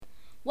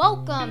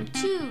Welcome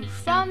to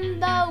From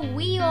the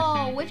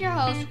Wheel with your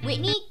host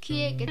Whitney,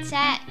 Kia, Get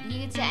Set, You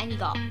Get Set, and You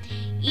Go.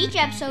 Each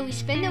episode we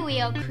spin the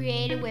wheel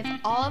created with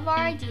all of our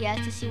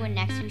ideas to see what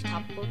next week's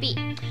topic will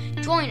be.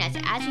 Join us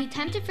as we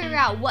attempt to figure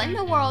out what in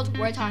the world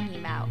we're talking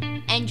about.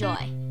 Enjoy!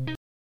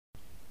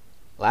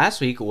 Last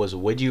week was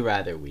Would You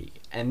Rather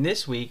Week, and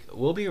this week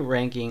we'll be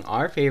ranking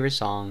our favorite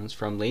songs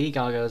from Lady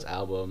Gaga's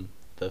album,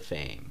 The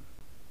Fame.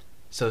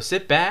 So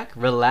sit back,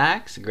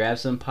 relax, grab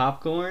some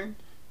popcorn,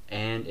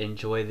 and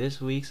enjoy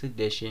this week's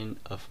edition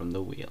of From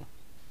the Wheel.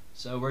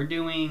 So we're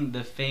doing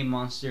the Fame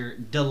Monster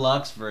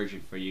Deluxe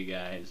version for you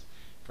guys,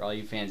 for all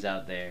you fans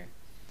out there.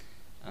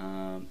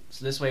 So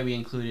this way we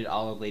included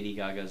all of Lady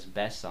Gaga's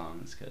best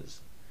songs, because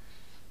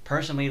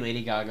personally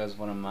Lady Gaga is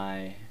one of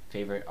my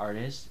favorite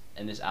artists,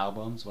 and this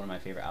album is one of my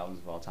favorite albums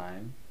of all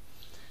time.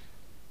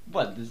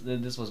 But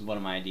this was one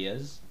of my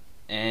ideas.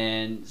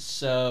 And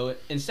so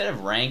instead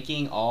of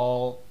ranking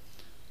all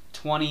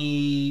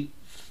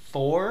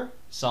 24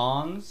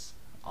 songs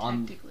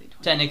on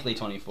technically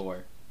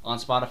 24 on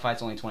Spotify,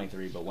 it's only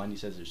 23, but Wendy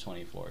says there's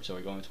 24, so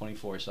we're going with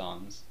 24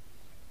 songs.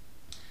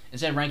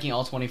 Instead of ranking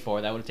all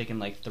 24, that would have taken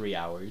like 3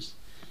 hours.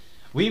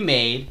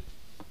 I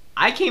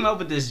came up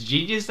with this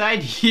genius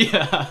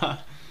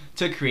idea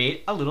to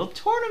create a little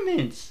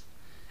tournament,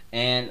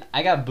 and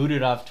I got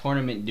booted off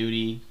tournament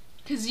duty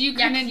because you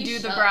couldn't do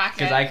the bracket.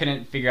 Because I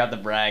couldn't figure out the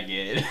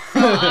bracket. So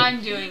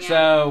I'm doing it.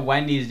 So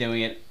Wendy's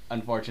doing it.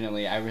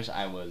 Unfortunately, I wish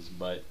I was,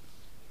 but.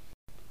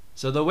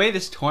 So the way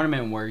this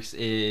tournament works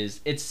is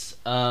it's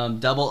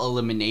double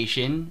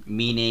elimination,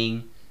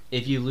 meaning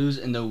if you lose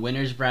in the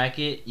winner's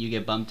bracket, you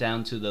get bumped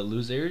down to the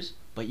losers,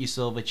 but you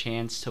still have a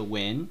chance to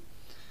win.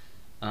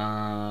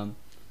 Our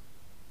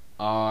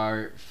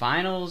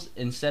finals,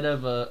 instead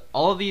of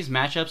all of these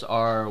matchups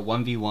are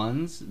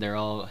 1v1s. They're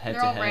all head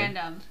to head. They're all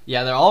random.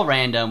 Yeah, they're all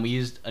random. We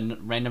used a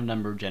random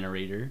number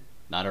generator,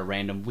 not a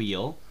random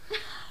wheel.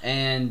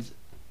 And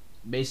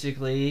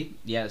basically,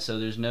 yeah, so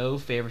there's no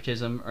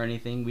favoritism or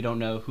anything. We don't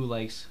know who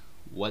likes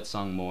what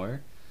song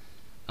more.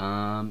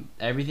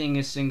 Everything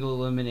is single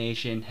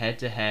elimination, head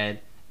to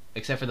head,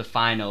 except for the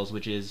finals,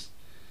 which is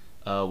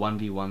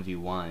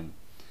 1v1v1.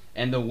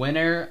 And the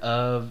winner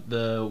of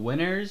the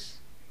winner's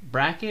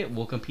bracket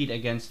will compete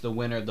against the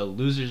winner of the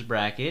loser's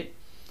bracket.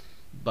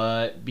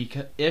 But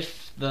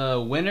if the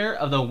winner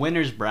of the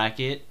winner's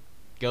bracket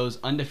goes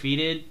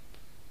undefeated,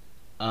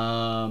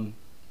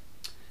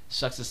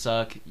 sucks to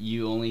suck.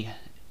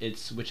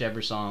 It's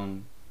whichever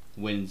song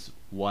wins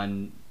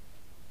one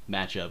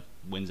matchup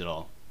wins it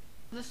all.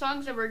 The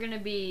songs that we're going to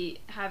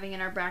be having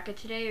in our bracket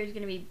today is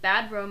going to be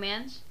Bad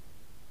Romance,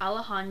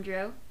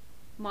 Alejandro,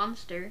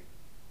 Monster,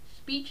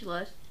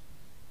 Speechless,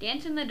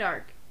 Dance in the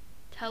Dark,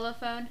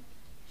 Telephone,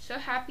 So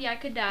Happy I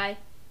Could Die,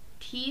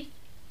 Teeth,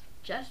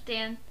 Just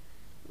Dance,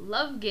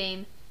 Love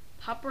Game,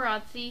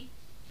 Paparazzi,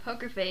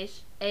 Poker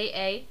Face,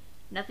 AA,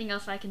 Nothing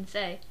Else I Can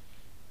Say,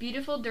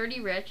 Beautiful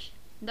Dirty Rich,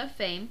 The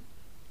Fame,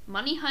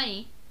 Money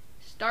Honey,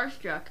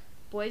 Starstruck,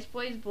 Boys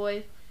Boys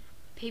Boys,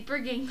 Paper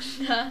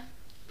Gangsta,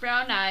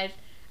 Brown Eyes,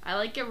 I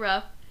Like It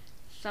Rough,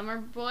 Summer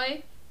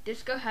Boy,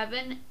 Disco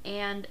Heaven,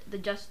 and the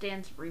Just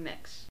Dance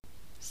remix.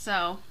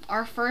 So,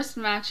 our first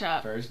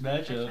matchup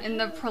in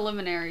the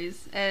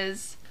preliminaries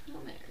is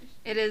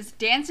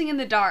Dancing in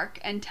the Dark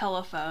and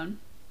Telephone.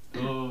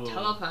 Ooh.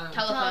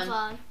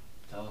 Telephone.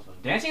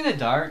 Dancing in the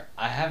Dark,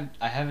 I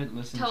haven't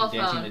listened to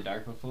Dancing in the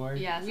Dark before.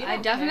 Yes, I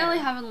definitely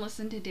haven't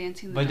listened to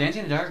Dancing in the Dark. But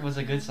Dancing in the Dark was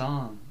a good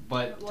song.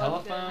 But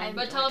Telephone...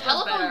 But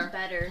Telephone's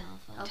better.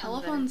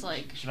 Telephone's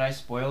like... Should I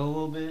spoil a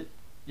little bit?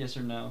 Yes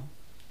or no?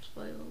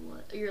 Spoil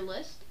what? Your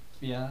list?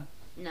 Yeah.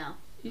 No.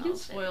 You can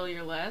spoil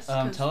your list.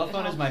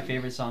 Telephone is my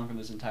favorite song from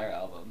this entire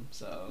album,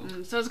 so...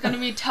 So it's going to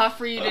be tough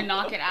for you to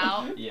knock it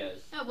out? Yes.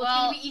 No,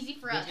 well, it's going to be easy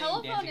for us.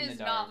 Telephone is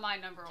not my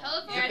number one.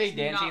 Telephone is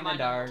Dancing in the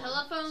Dark.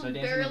 Telephone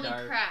barely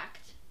cracked.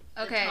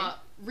 Okay,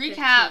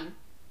 recap.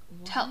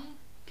 Can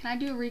I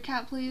do a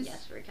recap, please?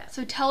 Yes, recap.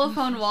 So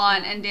Telephone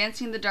won, and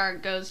Dancing in the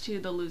Dark goes to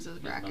the losers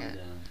bracket.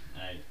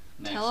 Alright,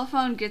 next.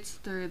 Telephone gets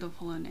through the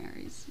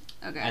preliminaries.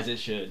 Okay. As it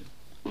should.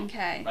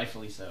 Okay.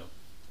 Rightfully so.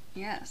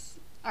 Yes.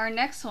 Our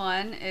next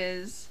one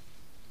is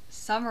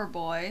Summer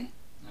Boy.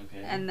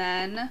 Okay. And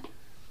then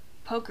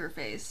Poker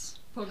Face.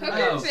 Poker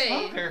Face.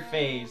 Poker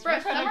Face.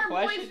 What kind of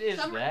question is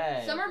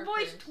that? Summer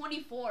Boy's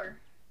 24.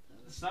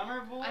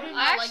 Summer Boy?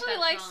 I actually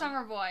like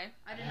Summer Boy.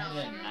 I didn't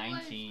know. Summer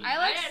 19. I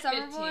like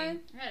Summer Boy,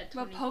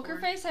 but Poker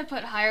Face I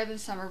put higher than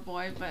Summer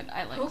Boy, but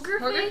I like Poker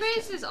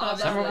Face is awesome.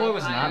 Summer Boy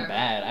was not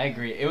bad. I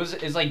agree.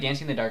 It's like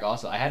Dancing in the Dark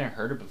also. I hadn't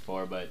heard it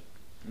before, but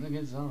it was a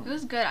good song. It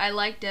was good. I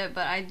liked it,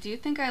 but I do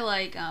think I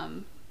like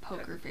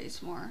Poker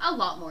Face more. A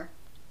lot more.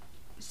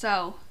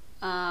 So,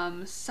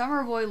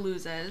 Summer Boy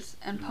loses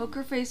and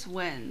Poker Face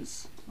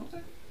wins.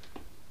 Okay.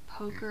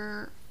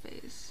 Poker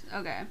Face.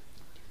 Okay.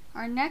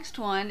 Our next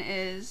one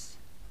is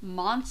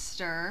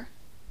Monster,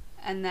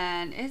 and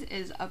then it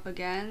is up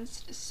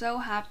against So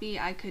Happy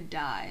I Could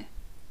Die.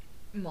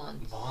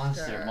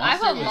 Monster. I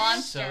put was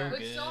Monster. so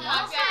good.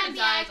 Monster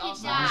was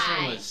so bad.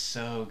 Monster was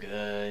so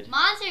good.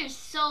 Monster is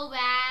so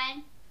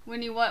bad.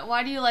 Winnie,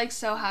 why do you like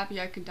So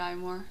Happy I Could Die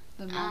more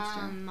than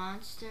Monster?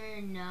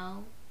 Monster,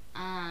 no.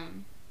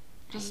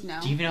 Just no.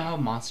 Do you even know how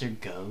Monster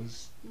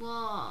goes?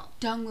 Well,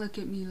 Don't look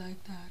at me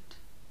like that.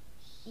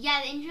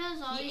 yeah, the intro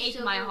is always ate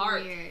super my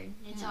heart. weird.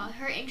 It's Yeah. all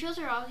her intros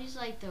are always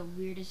like the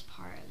weirdest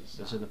part of the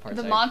song. Those are the parts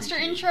The I Monster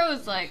appreciate. intro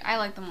is like, I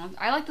like the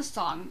I like the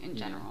song in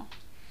general.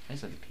 I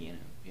just like the piano.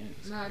 Piano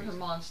is I'm crazy. for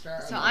Monster.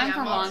 So I'm Yeah,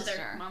 for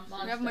Monster. Monster.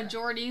 We have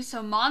majority.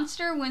 So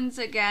Monster wins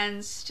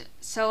against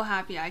So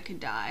Happy I Could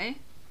Die.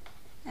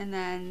 And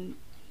then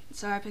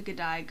So Happy I Could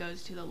Die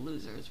goes to the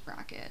losers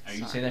bracket. Are you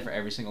Sorry. saying that for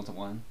every single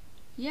one?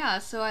 Yeah,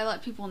 so I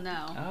let people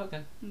know. Oh,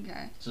 okay.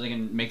 Okay. So they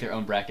can make their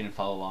own bracket and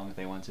follow along if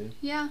they want to.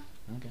 Yeah.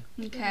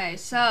 Okay. Okay,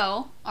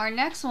 so our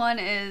next one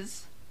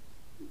is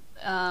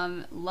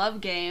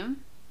Love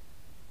Game.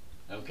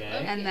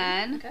 Okay. And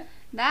then Okay.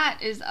 that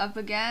is up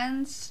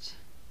against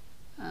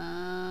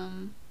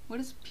what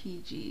is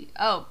PG?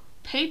 Oh,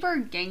 Paper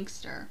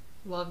Gangster.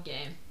 Love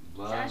Game.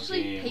 Love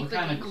actually Game. Paper What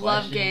kind of Game.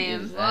 Love question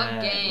Game. is Love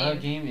that? Game.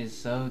 Love Game is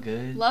so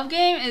good. Love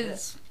Game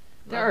is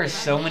There are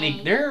so many.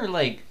 Game. There are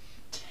like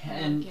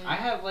 10. Game. I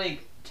have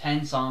like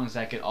 10 songs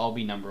that could all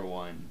be number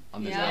one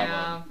on this Yeah.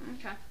 album.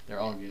 Okay. They're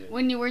all good.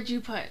 Wendy, where'd you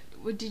put?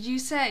 What did you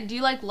say? Do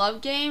you like Love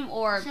Game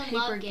or I said Paper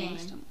Love Game.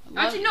 Gangster?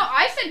 Actually, no,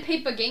 I said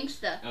Paper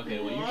Gangsta. Okay,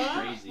 well you're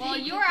What? crazy. Well,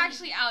 you were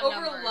actually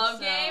outnumbered. Over Love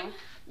so- Game?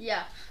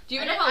 Yeah. Do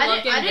you I even know didn't- how I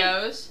Love didn't- I Game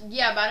didn't- goes?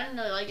 Yeah, but I didn't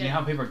really like You it. know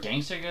how Paper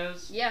Gangster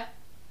goes? Yeah.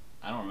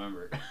 I don't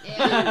remember.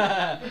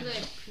 Yeah. I mean,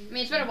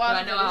 it's been a But while I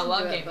since know I how listened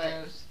Love to Game it,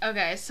 but goes.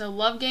 Okay, so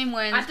Love Game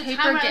wins. at the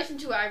Paper time I Ga- listened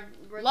to it, I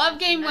wrote Love some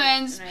Game notes,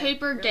 wins. and I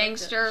Paper really liked it.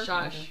 Gangster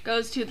Shush.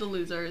 goes to the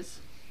losers.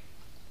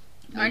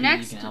 Maybe Our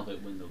next- you can help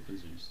it win the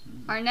losers.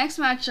 Our next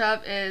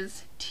matchup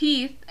is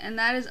Teeth, and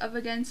that is up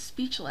against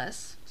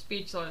Speechless.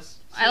 Speechless.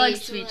 I like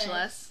Speechless.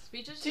 Speechless.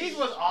 Speechless. Teeth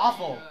was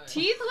awful.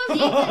 Teeth was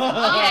Teeth was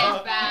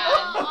okay. bad.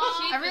 Oh,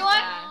 Teeth was Everyone-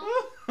 bad.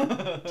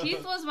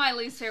 Teeth was my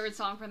least favorite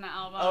song from the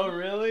album. Oh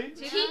really? Teeth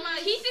Teeth- is my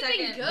Teeth isn't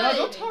second-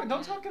 good. No,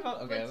 don't talk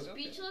about. Okay. But okay.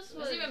 Speechless It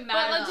was doesn't even But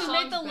matter. let's the just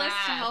make the song's list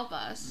to bad. help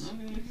us.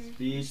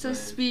 Speechless. So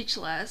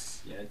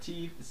Speechless. Yeah,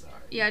 Teeth. Sorry.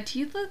 Yeah,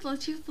 Teeth was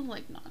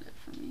like not it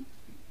for me.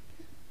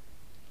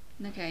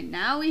 Okay,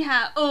 now we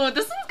have. Oh,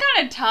 this one's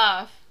kind of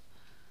tough.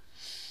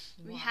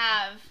 We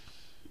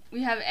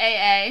have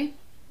AA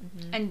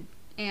and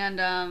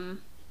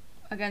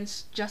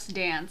against Just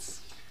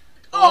Dance.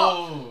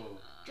 Oh.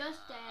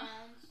 Just Dance.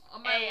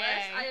 On my AA.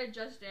 list, I had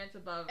Just Dance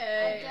above. Just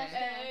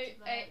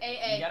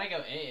Dance. You gotta go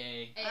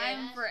AA.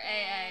 I'm for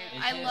AA.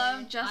 It's I just-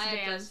 love Just I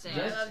had Dance. Just I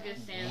Dance. love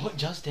Just Dance. What?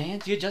 Just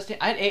Dance? You had Just Dance?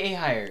 I had AA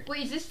higher.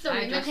 Wait, is this the I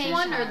remix just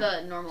one or did.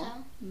 the normal?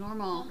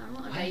 Normal.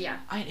 Normal? Okay, yeah.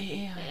 I had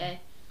AA higher. AA.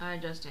 I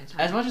had Just Dance.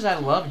 As much as I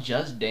love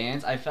Just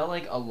Dance, I felt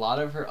like a lot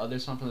of her other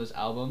songs from this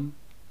album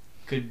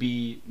could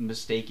be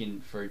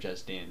mistaken for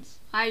Just Dance.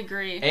 I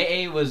agree.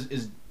 AA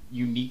is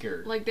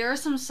uniquer. Like there are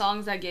some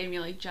songs that gave me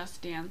like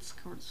Just Dance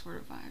sort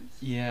of vibes.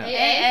 Yeah.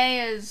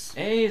 AA is.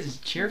 AA is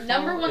cheerful.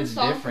 Number one is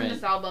song different. from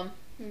this album.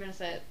 I'm gonna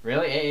say it.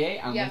 Really?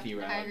 AA? I'm Yeah, with you,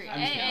 Ralph. I agree. I'm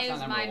just kidding, AA it's is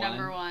not my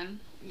number one,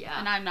 Yeah.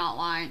 and I'm not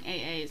lying.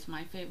 AA is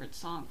my favorite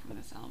song from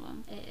this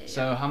album.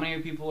 So how many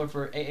people are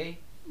for AA?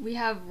 We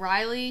have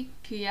Riley,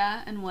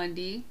 Kia, and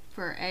Wendy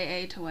for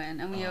AA to win,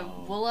 and we have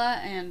Oh. Willa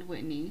and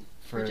Whitney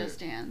for For- Just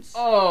Dance.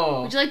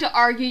 Oh. Would you like to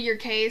argue your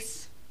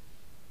case,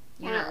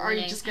 You're or not are you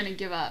winning. just gonna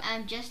give up?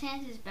 Just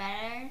Dance is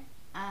better.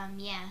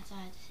 Yeah, that's all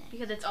I have to say.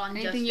 Because it's on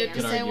Anything Just you have Dance.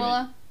 to Good say, argument.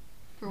 Willa?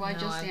 For why No,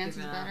 Just I've Dance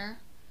is given up. better?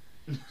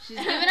 She's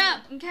giving up.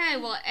 Okay,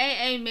 well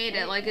AA made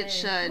it like it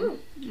should.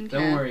 Okay.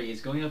 Don't worry,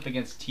 it's going up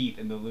against Teeth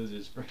in the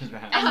losers first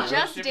round. And So it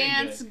Just should be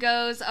Dance good.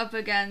 goes up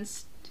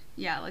against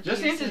like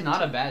Just you Dance is said.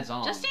 not a bad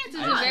song. Just Dance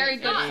is I a just very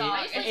think good AA song.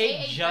 I said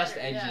AA AA just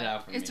better, edged it yeah.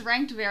 out for me. It's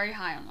ranked very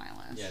high on my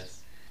list.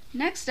 Yes.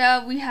 Next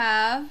up, we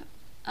have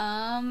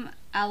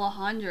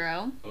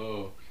Alejandro,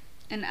 Oh.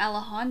 and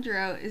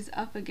Alejandro is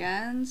up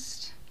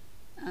against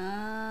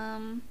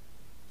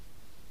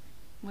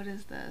what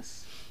is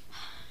this?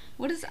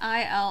 What is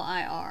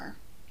ILIR?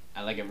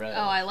 I like it rough.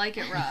 Oh, I like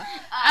it rough.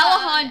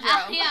 Alejandro.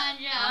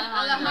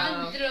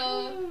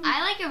 Alejandro.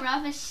 I like it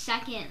rough as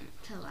second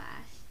to last.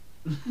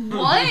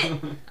 What?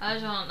 I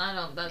don't.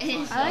 That's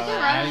It's not. I like it I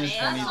rough. had it in It's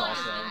 20s not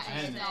also. bad. I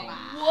had it in It's 20s. not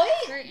bad.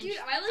 What? Very Dude,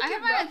 interesting. I like I it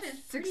have mine rough. at It's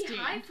pretty 16.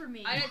 high for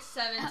me. I had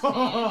 17. 20.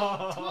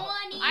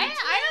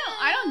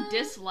 I don't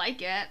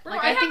dislike it. Bro,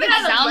 Like I I think have it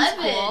it at sounds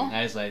 11. cool.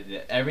 I just liked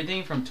it.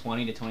 Everything from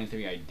 20 to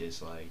 23 I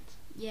disliked.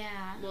 Yeah.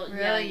 Well,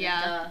 Really?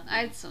 Yeah. duh.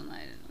 I had some that I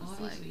didn't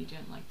Obviously, dislike. you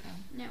didn't like them.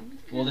 No.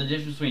 Well, the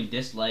difference between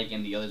dislike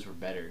and the others were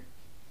better.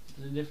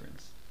 There's a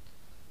difference.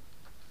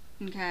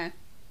 Okay.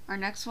 Our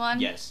next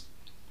one? Yes.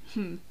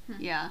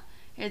 Yeah.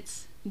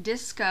 It's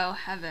Disco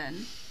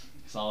Heaven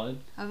Solid.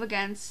 up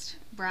against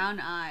Brown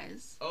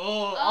Eyes.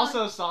 Oh,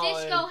 also solid.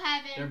 Disco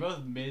Heaven. They're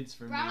both mids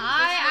for me. Brown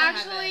I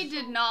Disco actually Heaven.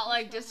 did not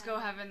like Disco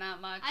Heaven that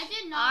much. I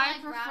did not I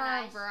like prefer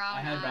Brown Eyes. Brown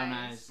I had Brown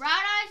Eyes. Brown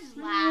Eyes is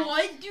last.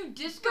 What? Dude,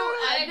 Disco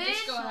I Heaven? had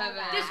Disco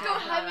Heaven. Disco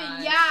Brown Heaven,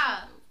 Eyes. yeah.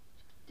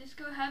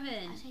 Disco I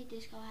Heaven. say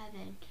Disco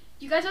Heaven.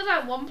 You guys know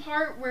that one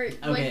part where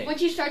Okay. like,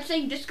 once you start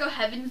saying Disco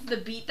Heaven's the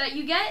beat that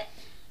you get?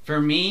 For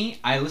me,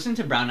 I listened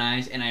to Brown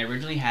Eyes and I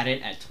originally had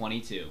it at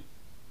 22.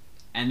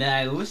 And then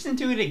I listened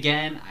to it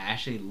again. I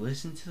actually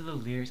listened to the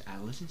lyrics. I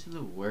listened to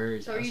the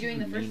words. So I what were you doing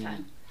listened the to first meaning.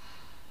 time?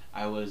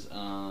 I was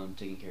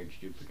taking care of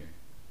Jupiter.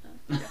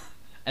 okay.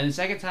 And the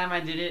second time I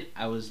did it,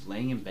 I was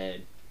laying in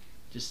bed,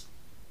 just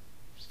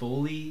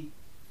fully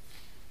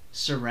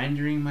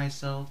surrendering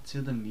myself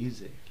to the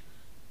music.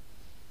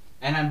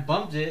 And I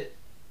bumped it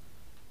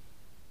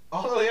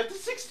all the way up to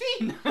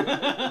 16.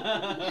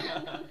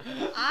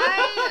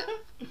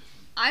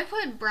 I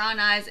put Brown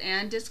Eyes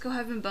and Disco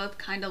Heaven both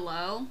kind of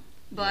low,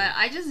 but Yeah.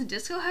 I just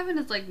Disco Heaven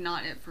is like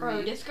not it for Bro,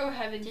 me. Disco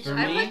Heaven. For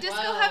I me? put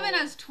Disco Heaven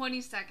as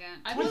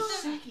 22nd. I put the,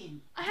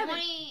 Second. I have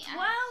 20,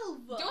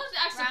 12. don't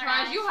act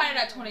surprised. You had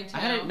it at 22. I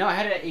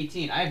had it at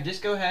 18. I have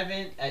Disco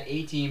Heaven at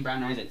 18,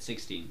 Brown Eyes at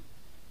 16.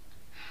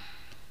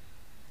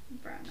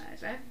 Brown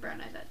Eyes. I have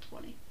Brown Eyes at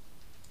 20.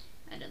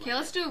 I didn't Okay, like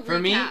let's it. do a recap. For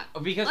me,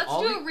 because Let's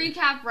all do a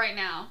recap right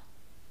now.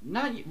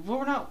 Not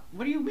we're not.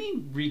 What do you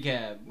mean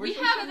recap? We We're-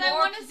 have. I more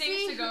want to things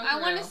see. to go I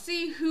want to through.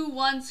 see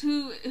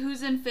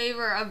who's in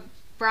favor of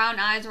Brown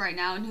Eyes right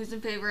now, and who's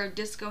in favor of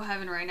Disco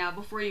Heaven right now.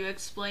 Before you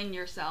explain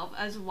yourself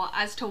as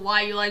to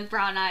why you like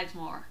Brown Eyes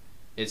more.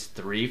 It's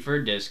 3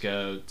 for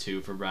Disco,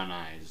 2 for Brown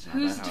Eyes. Not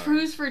Who's that hard.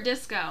 who's for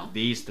Disco?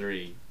 These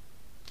 3?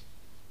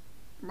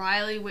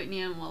 Riley, Whitney,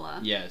 and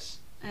Willa. Yes.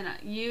 And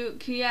you,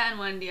 Kia, and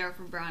Wendy are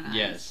for Brown Eyes.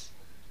 Yes.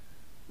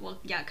 Well,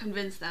 yeah,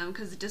 convince them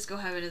because Disco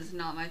Heaven is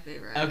not my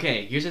favorite.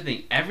 Okay, here's the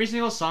thing. Every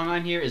single song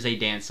on here is a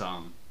dance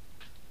song.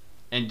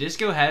 And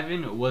Disco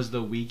Heaven was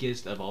the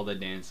weakest of all the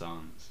dance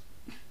songs.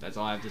 That's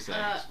all I have to say.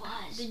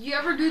 Did you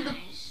ever do the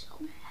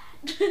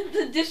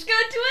the disco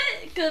to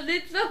it? Because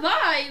it's a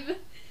vibe.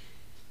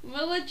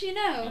 We'll let you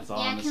know. That's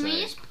all Yeah, I'm can gonna we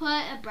say. just put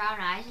a Brown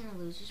Eyes in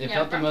the losers? It Yeah,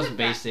 felt the Brown most took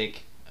that.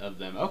 basic of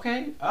them.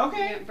 Okay,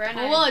 okay. Yeah, Brown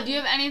Well, Eyes. Willa, do you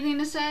have anything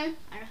to say?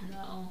 I don't know.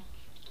 No.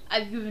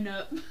 I've given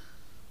up.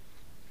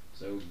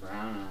 So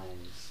Brown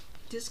Eyes.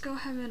 Disco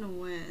Heaven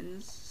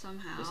wins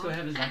somehow. Disco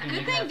Heaven's not gonna Good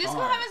make thing it that Disco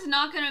far. Heaven's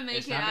not gonna make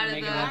It's it not out gonna of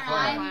make the it that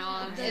far.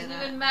 final. It doesn't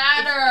Yeah. even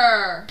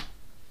matter.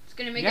 It's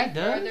gonna make Yeah, it it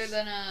does. further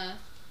than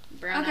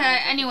Brown Okay, Eyes. I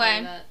can anyway.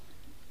 tell you that.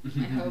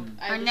 I hope.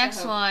 Our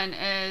next one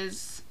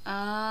is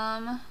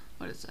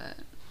what is it?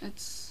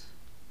 It's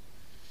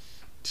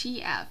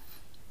TF.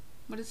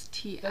 What is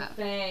The TF?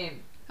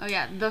 fame. Oh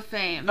yeah, The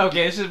Fame.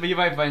 Okay, you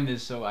might find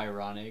this so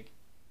ironic.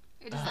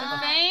 It is The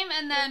Fame,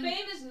 and then The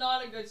fame is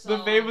not a good song.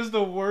 The Fame was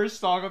the worst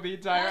song of the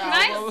entire Can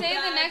I album. say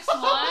the Bad next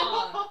song.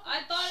 one? I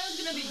thought it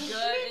was gonna be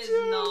good. Me It's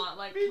too. not.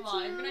 Like, Me come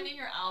on. If too. you're gonna name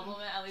your album,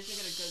 at least make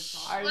it a good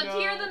song. I Let's know.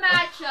 hear the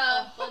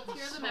matchup. Let's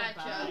hear So the matchup.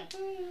 bad. Let's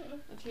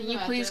hear Can the you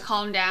please matchup.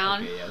 calm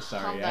down? Okay, yeah, Calm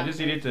sorry. I down. just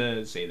needed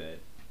to say that.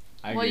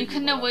 I Well, agree you with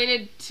couldn't have Willa.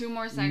 waited 2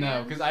 more seconds.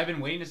 No, because I've been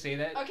waiting to say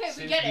that Okay, we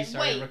since get we it.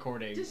 started Wait.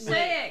 recording. Just Wait,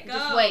 say it. Go.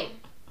 Just wait.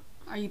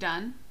 Are you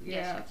done?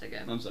 Yes, that's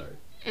okay. I'm sorry.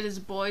 It is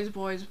Boys,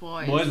 Boys,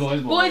 Boys. Boys,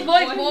 boys, Boys, boys.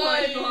 boys,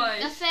 Boys,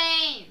 boys. The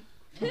Fame.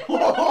 boys.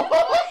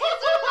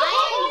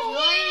 I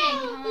enjoyed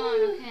it. Come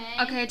on,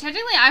 okay. Okay,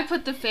 technically I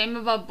put The Fame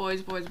above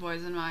Boys, Boys,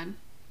 Boys in mine.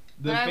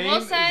 The But I Fame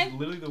will say, is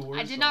literally the worst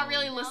I did not song.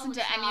 really listen it's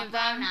to any not. of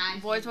them, Brown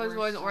Eyes Boys, is the Boys,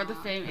 Boys, worst or The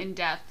song. Fame in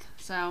depth.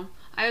 So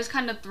I was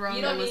kind of throwing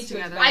You don't those need to,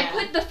 together. it's I bad.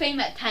 put the Fame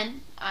at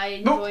 10.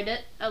 I Nope. enjoyed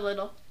it a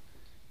little.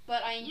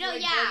 But I You know,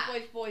 enjoyed yeah.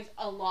 Boys, Boys, Boys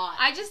a lot.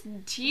 I just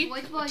Teeth.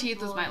 Boys, Boys,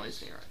 Teeth was my Boys. least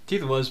favorite.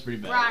 Teeth was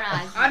pretty bad. Brown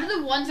Eyes. Out of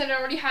the ones that I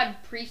already had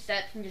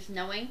preset from just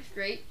knowing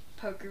straight,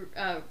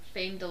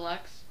 Fame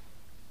Deluxe,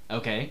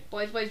 Okay.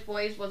 Boys, Boys,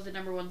 Boys was the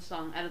number 1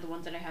 song out of the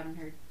ones that I haven't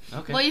heard.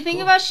 Okay. Well, you think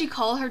cool. about she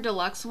called her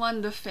deluxe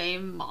one The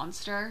Fame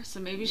Monster,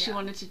 so maybe she Yeah.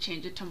 wanted to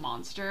change it to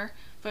Monster,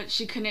 but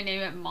she couldn't name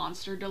it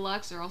Monster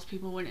Deluxe, or else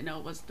people wouldn't know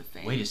it was The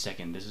Fame. Wait a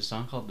second. There's a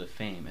song called The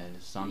Fame and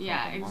a song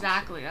Yeah, called The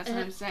exactly. That's what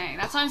I'm saying.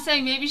 That's what I'm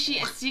saying. Maybe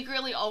she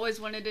secretly always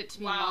wanted it to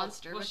be Wow.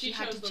 Monster, Well, but she she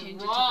had chose to the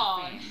change it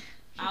wrong to The Fame.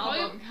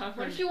 Album What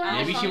cover. if she wanted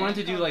Maybe a she song wanted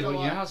to do called like, you know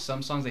Deluxe? how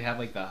some songs they have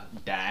like the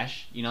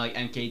dash, you know, like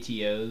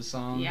MKTO's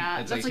song. Yeah,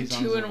 It's that's like songs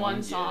 2 in in 1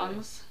 Yeah.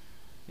 songs.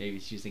 Maybe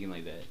she was thinking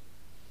like that.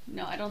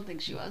 No, I don't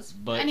think she was.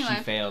 But anyway,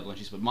 she failed when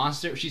she split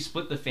Monster. She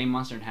split the Fame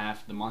Monster in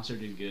half. The Monster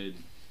did good.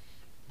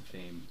 The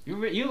Fame.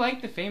 You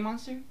like the Fame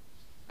Monster?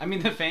 I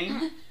mean the Fame.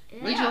 What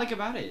did you Yeah. like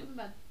about it? Wasn't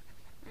bad.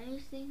 I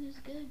just think it was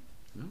good.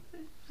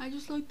 I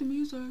just like the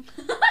music.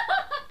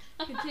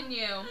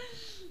 Continue.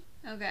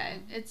 Okay,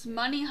 it's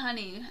Money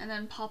Honey and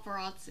then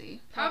Paparazzi.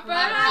 Paparazzi.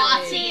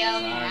 Paparazzi.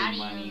 I Sorry,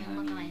 didn't even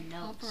look at my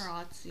notes.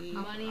 Paparazzi.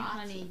 Money, Paparazzi.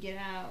 honey, get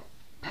out.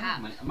 I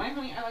like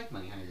Money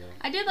Honey though.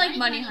 I did like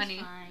Money Money Honey.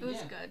 Honey's fine. It was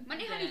Yeah. good.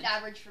 Money Yeah. Honey's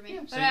average for me. Yeah.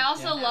 But Same, I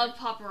also yeah. love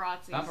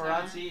Paparazzi. so-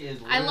 Paparazzi is.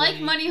 I like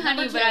literally- Money Honey,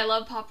 Number but 2. I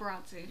love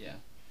Paparazzi. Yeah.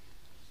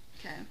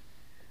 Okay.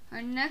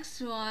 Our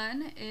next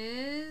one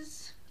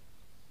is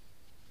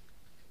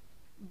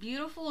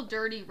Beautiful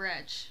Dirty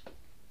Rich.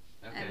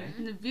 Okay.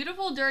 And the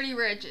Beautiful Dirty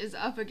Rich is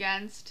up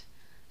against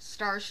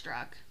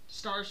Starstruck.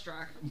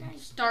 Starstruck.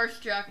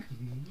 Starstruck.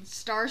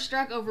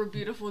 Starstruck over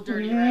Beautiful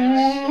Dirty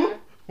Rich.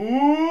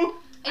 Ooh.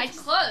 It's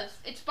close.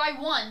 It's by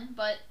 1,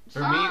 but For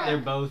me, Starstruck. they're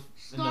both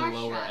in the Starstruck.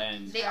 lower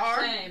end. they are.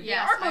 Same. They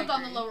Yes, are I both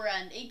on the agree. lower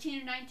end, 18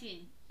 and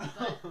 19.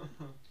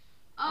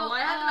 Oh, I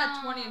had them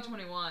at 20 and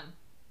 21.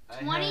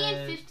 I 20 had-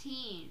 and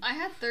 15. I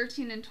had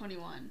 13 and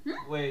 21.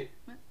 Wait,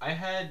 I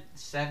had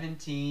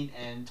 17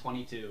 and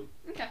 22.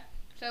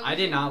 So I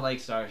did not like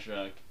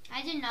Starstruck.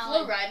 I did not Flow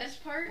like. Rida's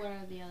part. What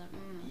are the other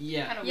ones?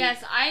 Yeah. Kinda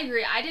Yes, I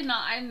agree. I didn't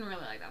really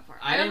like that part.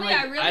 I didn't like-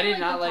 I really I did liked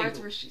not the like- parts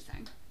where she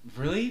sang.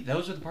 Really?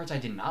 Those were the parts I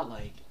did not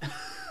like.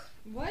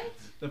 What?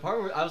 The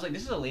part where I was like,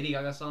 this is a Lady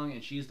Gaga song,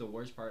 and she's the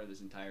worst part of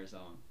this entire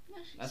song.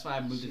 That's why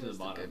I moved it to the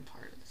bottom. Good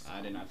part of the song.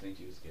 I did not think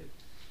she was good.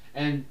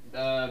 And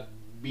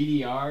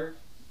BDR,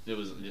 it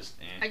was just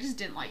I just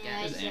didn't like Yeah, I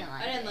it. was just didn't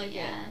like I didn't it. like it.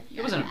 yeah.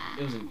 It wasn't. Yeah.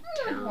 It wasn't wasn't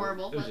terrible.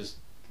 horrible, It was but- just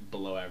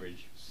below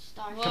average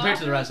Starstruck. compared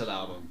to the rest of the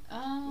album.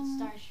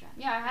 Starstruck.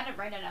 Yeah, I had it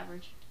right at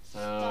average. So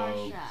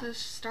Starstruck. So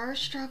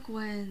Starstruck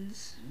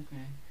wins.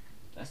 okay,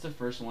 that's the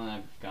first one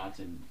I've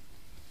gotten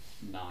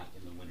not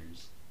in the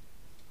winners.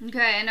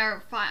 Okay, and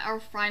our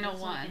final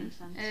That's not making one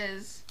sense.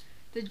 is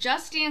the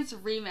Just Dance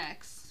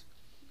remix.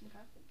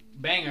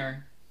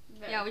 Banger.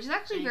 Yeah, which is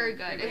actually very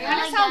good. It Really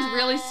kind of sounds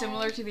really good.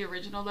 similar to the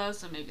original though,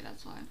 so maybe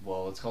that's why.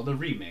 Well, it's called a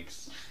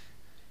remix.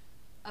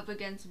 Up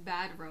against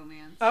Bad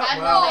Romance. Bad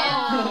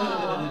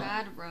Romance.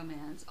 Bad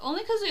Romance.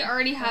 Only because we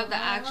already have the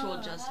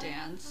actual Just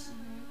Dance.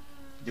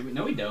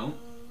 No, we don't.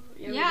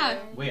 Yeah.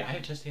 Wait, I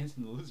had Just Dance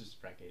in the losers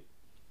bracket.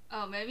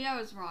 Oh, maybe I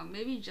was wrong.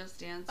 Maybe Just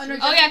Dance. Oh, no,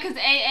 Oh yeah, because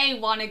AA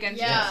won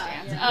against Yeah, Just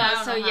Dance. yeah. I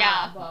don't So know yeah,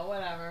 how, but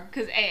whatever.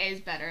 because AA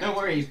is better. Don't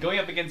worry, he's going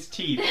up against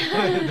Teeth.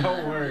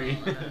 Don't worry. I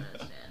don't understand.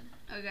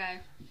 Okay,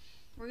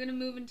 we're gonna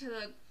move into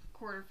the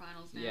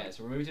quarterfinals now. Yeah,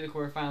 so we're moving to the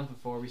quarterfinals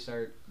before we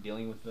start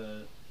dealing with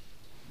the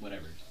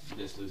whatever,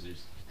 this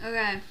losers.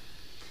 Okay,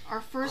 our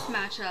first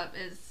matchup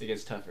is It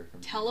gets tougher from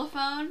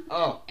Telephone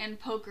Oh. and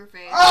Poker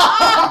Face.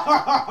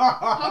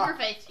 Poker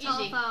face, easy.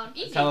 Telephone.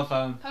 Easy.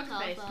 Telephone. Poker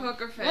face. Telephone.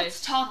 Poker face.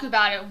 Let's talk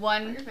about it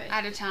one Poker face.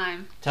 at a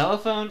time.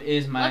 Telephone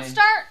is my. Let's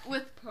start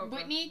with Poker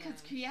Whitney because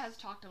face. Kia has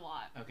talked a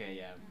lot. Okay,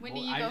 yeah.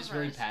 Whitney, well, you I'm go just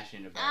very first.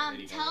 passionate about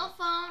Lady Gaga.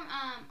 Telephone.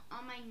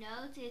 On my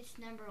notes, it's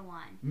number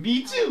 1.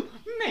 Me too.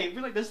 Mate,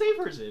 we're like the same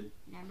person.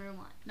 Number 1.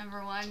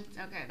 Number one.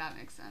 Okay, that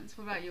makes sense.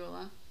 What about you,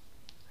 Ola?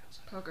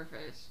 Poker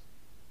face.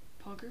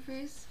 Poker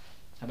Face.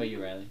 How about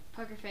you, Riley?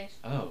 Poker face.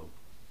 Oh.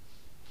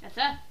 That's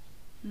it.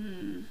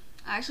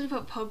 I actually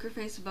put Poker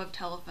Face above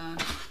Telephone.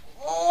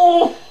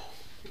 Oh.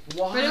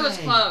 Why? But it was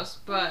close.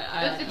 But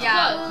It's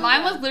Yeah, close.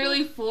 mine was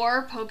literally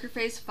 4 Poker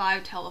Face,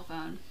 5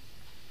 Telephone.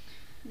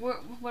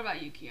 What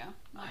about you, Kia?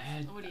 What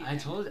do you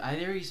think? I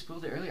already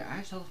spoiled it earlier. I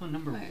have Telephone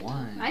number Okay,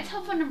 1. I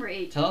telephone number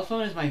 8.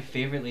 Telephone is my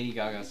favorite Lady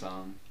Gaga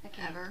song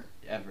Ever.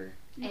 ever.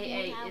 AA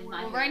is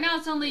my Well, right now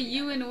it's only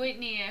you and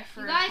Whitney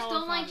for You guys Telephone,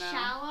 don't like though.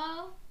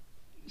 Shallow?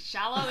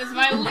 Shallow is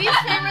my least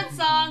favorite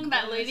song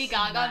that Lady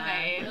Gaga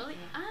made. Really?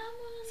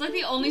 It's like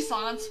the only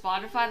song on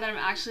Spotify that I'm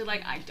actually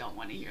like, I don't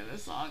want to hear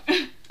this song.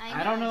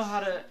 I don't know how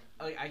to.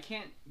 Like, I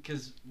can't.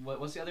 Cause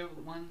what's the other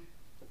one?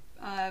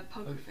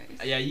 Poker Face.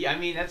 Yeah. I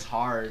mean, that's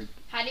hard.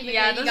 How do you make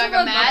Yeah, Lady those are Gaga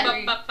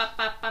both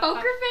mad?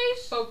 Poker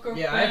face? Poker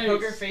Yeah, I have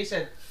Poker Face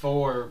at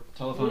 4.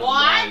 Telephone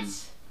What? at 1.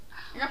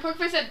 I got poker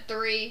face at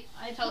 3.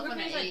 I had Telephone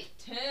poker at face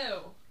 8. at 2.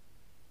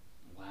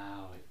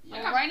 Wow. Yeah,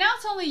 Yeah. right now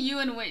it's only you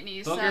and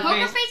Whitney, so. Poker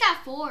Poker Face. Face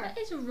at 4. What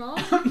is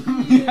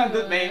wrong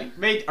Yeah,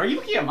 mate, are you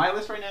looking at my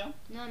list right now?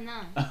 No, I'm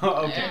not. Oh,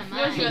 okay. Yeah, It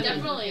mine.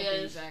 definitely The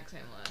is. Exact same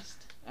list.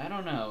 I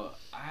don't know.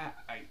 I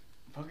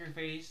Poker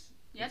Face.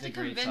 You have it's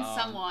to a great convince song.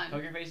 someone.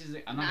 Poker Face is.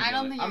 I'm No, not. I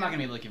don't Gonna, think I'm not you're- gonna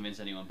be able to convince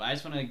anyone, but I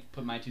just want to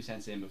put my 2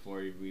 cents in before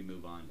we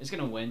move on. It's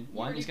gonna win.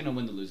 One, it's gonna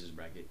win the losers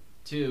bracket.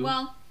 2,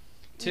 Well,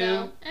 2,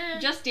 No.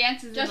 Just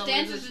Dance is Just in the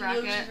Dance losers is in the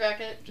losers bracket.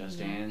 bracket. Just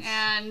Dance.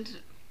 And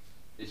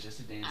It's just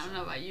a dance. I don't know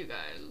song. about you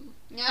guys.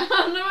 I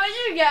don't know about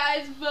you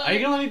guys, but. Are you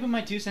gonna let me put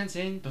my 2 cents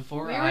in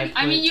before We I already- put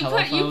I mean, you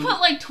telephone? put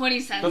like 20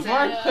 cents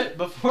Before in.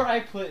 before I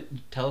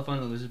put Telephone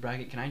in the losers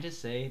bracket, can I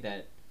just say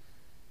that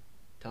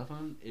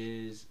Telephone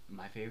is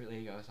my favorite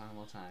Lady Gaga song of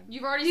all time.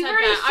 You've already You've said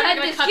already that. I'm said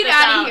gonna this. cut Get this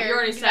outta out. here. You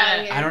already Get said outta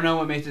it. here. I don't know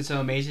what makes it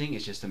so amazing.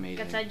 It's just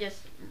amazing. Guess I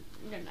just.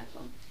 You're not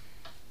phone.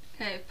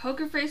 Okay,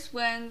 Poker Face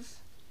wins.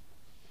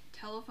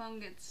 Telephone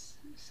gets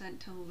sent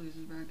to the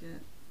losers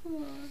bracket.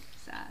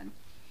 Sad.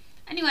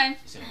 Anyway,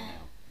 So, no.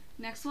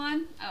 next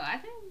one. Oh, I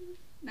think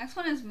next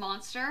one is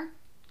Monster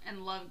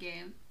and Love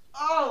Game.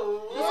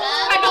 Oh.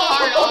 kinda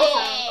hard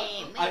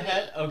also. I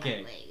had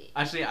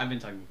Actually, I've been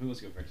talking. Who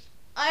wants to go first?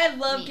 I had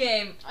Love Me.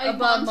 Game I had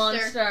above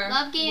Monster. Monster.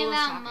 Love Game Will's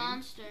about talking.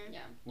 Monster. Yeah.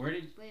 Where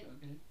did? Wait.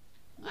 Okay.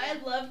 I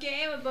had Love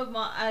Game above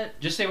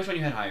Just say which one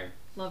you had higher.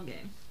 Love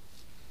Game.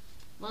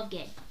 Love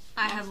Game.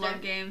 I have Monster.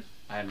 Love Game.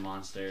 I had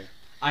Monster.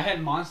 I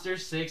had Monster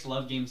 6,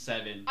 Love Game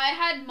 7. I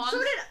had Monster.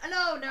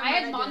 no, I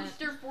had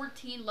Monster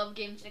 14, Love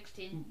Game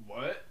 16.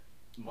 What?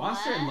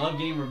 Monster and Love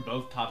Game were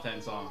both top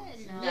 10 songs.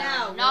 No.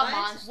 Yeah, Not what?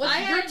 Monster. I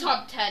What's your had-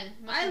 top 10?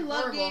 Must I be had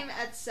Love horrible. Game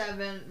at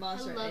 7, I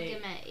Monster love at 8.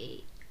 Game at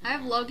 8. I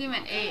have Love Game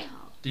at 8.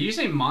 Did you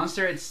say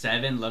Monster at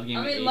 7, Love Game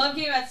I at mean, 8? Love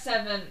Game at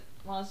 7,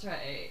 Monster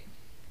at 8.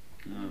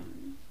 Oh.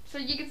 So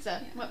you could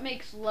say, what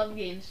makes Love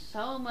Game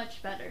so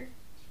much better?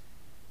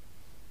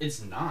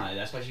 It's not.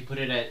 That's why she put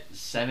it at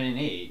 7 and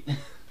 8.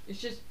 It's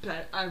just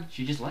better.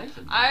 She just likes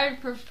it. I'd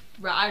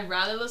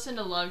rather listen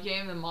to Love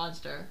Game than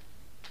Monster.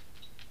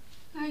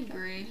 I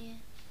agree.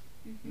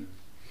 Yeah.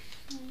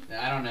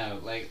 I don't know.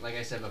 Like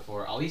I said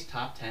before, all these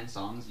top 10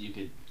 songs you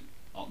could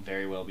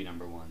very well be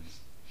number ones.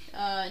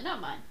 Not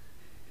mine.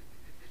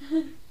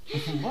 What?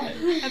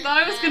 I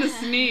thought I was gonna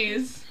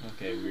sneeze.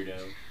 Okay, weirdo.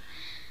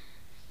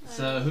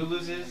 So who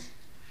loses?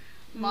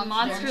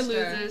 Monster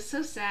loses.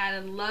 So sad.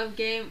 And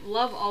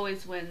Love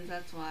always wins.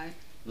 That's why.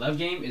 Love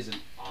Game is an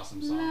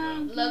awesome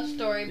song though. Love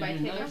Story by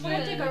Taylor Love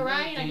Swift. Game.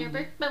 Ride on your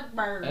big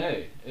bird.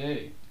 Hey.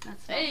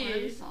 That's not part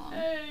of the song.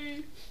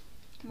 Hey.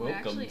 Well,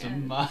 Welcome actually, to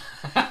my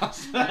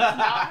house. That's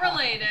not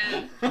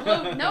related.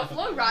 No,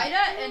 Flo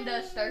Rida and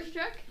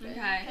Starstruck.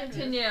 Okay.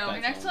 Continue. Our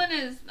That's next all. one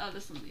is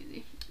this one's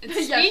easy.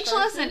 It's Yeah,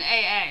 Speechless Starstruck. and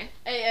AA.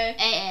 AA.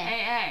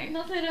 AA.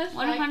 Nothing else.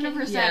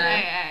 100%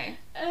 Yeah.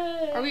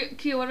 AA. Are we?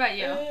 Q, what about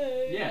you?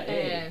 Yeah,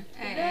 hey.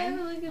 AA.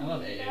 I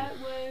love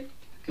AA.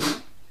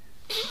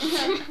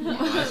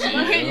 Bless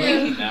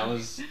You. That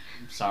was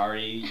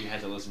sorry you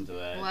had to listen to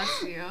that.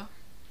 Bless you.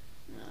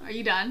 Are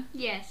you done?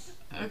 Yes.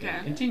 Okay.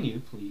 Continue,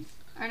 please.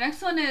 Our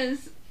next one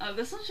is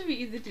this one should be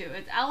easy too.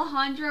 It's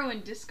Alejandro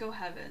and Disco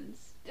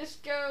Heavens.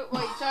 Disco.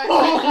 Wait, sorry.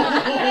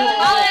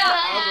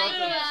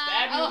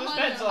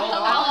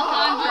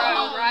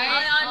 Alejandro,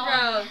 right?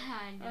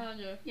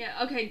 Alejandro.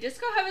 Yeah. Okay.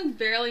 Disco Heavens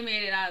barely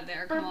made it out of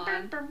there. Come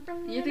on.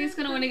 You think it's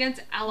gonna win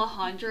against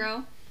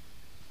Alejandro?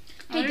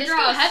 Hey, Disco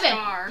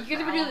Heaven. You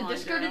guys ever do the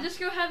Disco to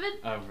Disco Heaven?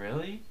 Oh,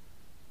 really?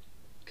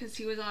 Because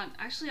he was on.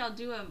 Actually, I'll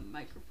do a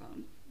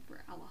microphone for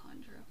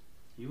Alejandro.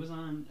 He was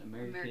on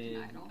American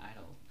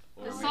Idol.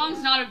 Or The American-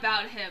 song's not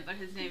about him, but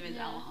his name is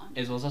Alejandro.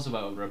 It was also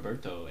about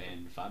Roberto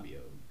and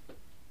Fabio.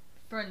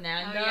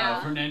 Fernando. Oh, yeah.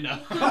 Fernando.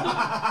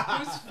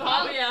 Who's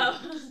Fabio?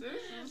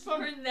 Some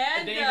Fernando.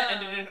 name that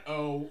ended in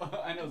O.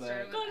 I know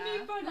that.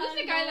 Started with F. Who's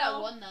the guy that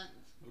won that?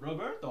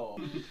 Roberto.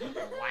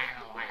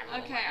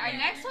 Okay, our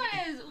next one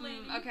is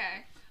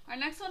okay. Our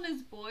next one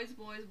is Boys,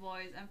 Boys,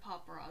 Boys, and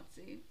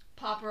Paparazzi.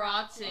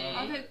 Paparazzi.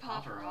 I'll pick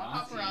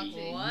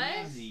Paparazzi.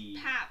 What? Easy.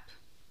 Pap.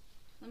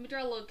 Let me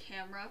draw a little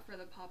camera for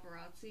the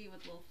paparazzi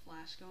with a little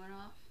flash going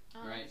off.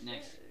 Right,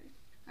 next.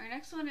 Our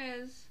next one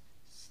is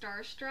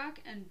Starstruck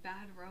and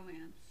Bad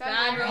Romance.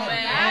 Bad Romance.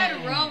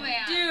 Bad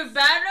Romance. Dude,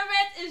 Bad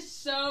Romance is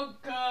so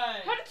good.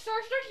 How did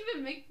Starstruck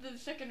even make the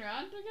second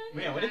round again?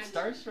 Wait, what did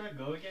Starstruck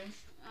go against?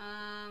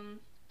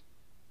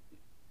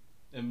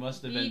 It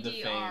must have been the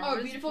BDR. Fame. Oh, What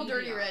is Beautiful,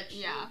 Dirty, BDR? Rich.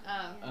 Yeah.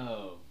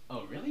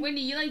 Oh, really?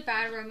 Whitney, you like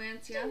Bad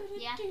Romance, yeah?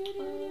 Yeah.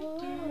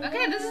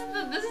 Okay, this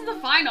is the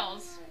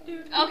finals.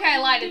 Okay, I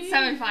lied. It's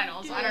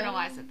semifinals. I don't know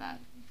why I said that.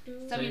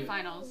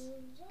 Semifinals.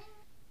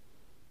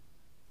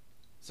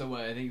 So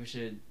what? I think we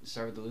should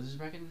start with the losers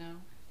bracket now.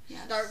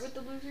 Yes. Start with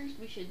the losers.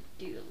 We should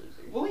do the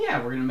losers. Well,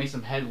 yeah, we're gonna make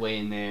some headway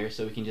in there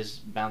so we can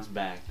just bounce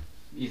back.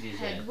 Easy as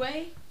that.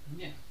 Headway?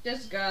 Yeah.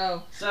 Just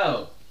go.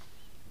 So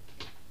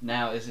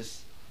now is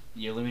this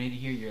you're eliminated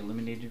here? You're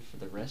eliminated for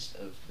the rest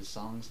of the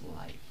song's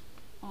life.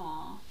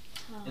 Aw.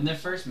 In the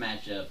first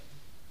matchup,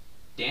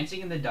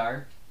 Dancing in the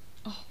Dark.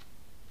 Oh.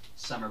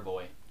 Summer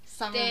Boy.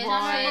 Summer Dance- Boy.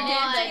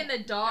 Dancing in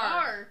the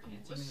Dark.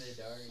 Dancing in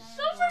the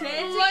Dark.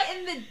 Dancing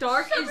in the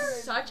Dark is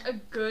such a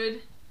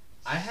good.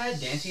 I had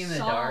Dancing in the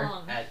Song.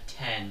 Dark at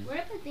 10.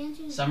 Where the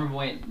dancing? Summer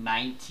Boy at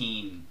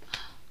 19.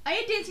 I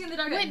had Dancing in the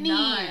Dark Whitney.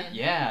 at 9.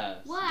 Yeah.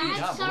 What? Good I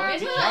job, saw Willa. it.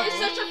 Good It's, job. it's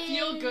such a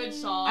feel-good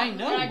song. I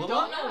know, and I Willa.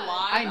 don't know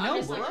why. I but know, I'm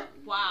just Willa. like,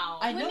 wow.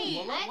 I know, Whitney,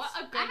 Willa. What a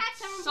I good had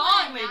Summer Boy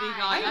song, at Lady 9.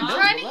 I I'm know,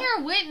 trying to Willa.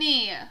 hear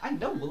Whitney. I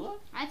know, Willa.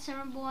 I had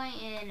Summer Boy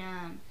in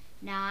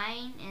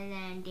 9, and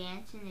then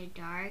Dance in the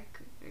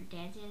Dark or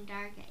Dancing in the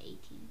Dark at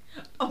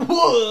 18.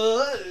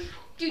 What?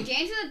 Dude,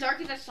 Dance in the Dark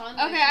is that song.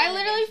 that Okay, makes me I wanna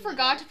literally dance in the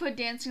forgot dark. to put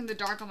Dancing in the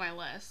Dark on my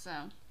list, so.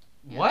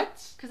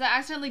 What? Because I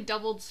accidentally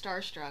doubled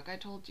Starstruck, I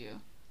told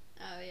you.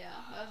 Oh yeah,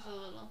 that's a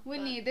little.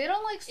 Whitney, they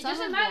don't like It Summer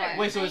doesn't Boy. matter.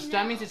 Wait, so I that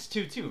know. means it's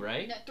 2-2,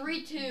 right? No,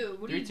 3-2.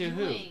 What are 3-2 you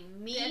who? doing?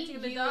 Me, Dancing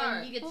in the you,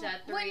 Dark. and you get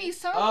that 3. Whitney,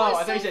 Summer Oh, Boy's I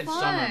thought so you said fun.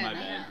 Summer, my I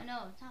bad. know,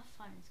 it's not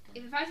fun. It's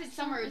good. If I said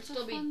summer, it'd It's a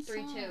still be fun 3-2.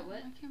 song. What?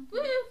 I can't Woo!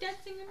 believe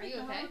Dancing in Are the you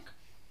Dark. okay?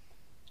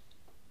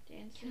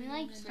 Can we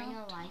like bring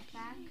a life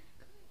back?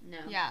 No.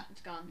 Yeah.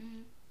 It's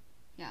gone.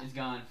 Yeah. It's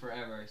gone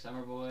forever.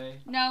 Summer Boy.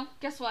 No,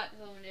 guess what?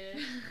 It's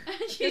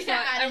eliminated. Guess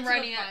what? I'm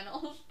writing it.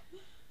 finals.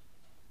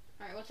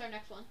 Alright, what's our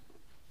next one?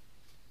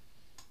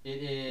 It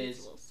It's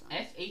is a little song.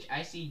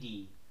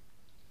 SHICD.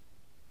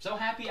 So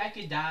happy I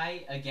could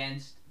die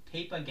against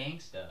Paper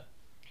Gangsta.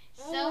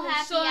 So Ooh,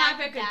 happy, so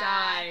happy I could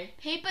die.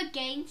 Paper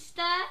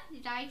Gangsta?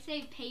 Did I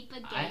say Paper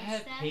Gangsta? I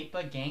had Paper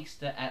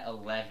Gangsta at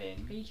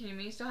 11. Are you kidding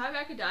me? So Happy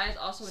I Could Die is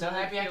also So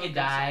another happy I could feel-good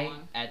die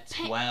song. at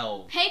Pa-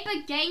 12. Paper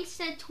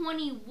Gangsta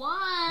 21.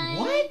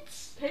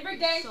 What? Paper So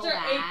Gangster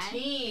bad.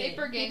 18.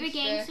 Paper Paper Gangsta.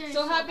 Gangsta. is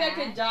So Happy I bad.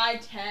 Could Die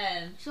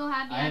 10. So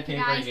happy I I, had could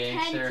Paper die is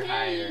Gangster 10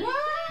 higher. too.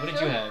 What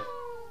did you have?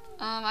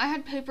 I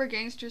had Paper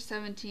Gangster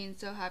 17,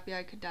 So Happy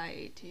I Could Die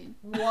 18.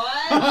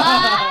 What?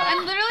 And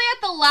literally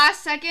at the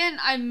last second,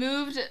 I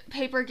moved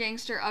Paper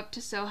Gangster up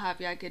to So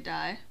Happy I Could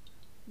Die.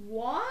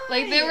 Why?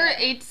 Like, they were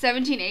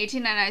 17,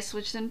 18, and I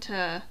switched them.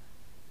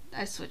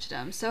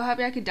 So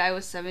Happy I Could Die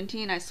was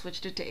 17, I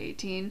switched it to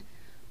 18.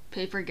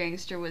 Paper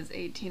Gangster was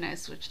 18, I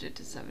switched it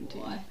to 17.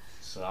 What?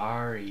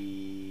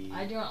 Sorry.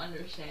 I don't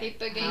understand.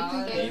 Paper How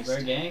Gangster. this-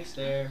 Paper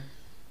Gangster.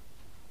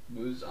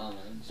 Moves on.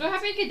 So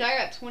happy you could die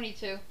at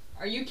 22.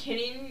 Are you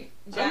kidding?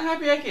 So That-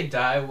 Happy I Could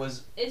Die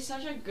was. it's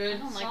such a I good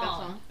don't song. like that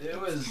song.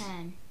 It was.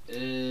 10.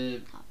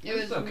 It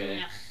was okay.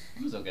 meh.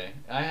 It was okay.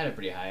 I had it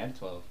pretty high. I had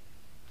 12.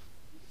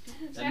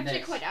 It's The actually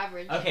next- quite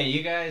average. Okay,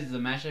 you guys, the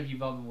matchup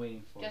you've all been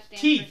waiting for. Just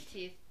Dance Teeth versus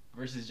Teeth.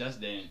 versus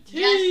Just Dance.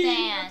 Just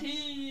Dance.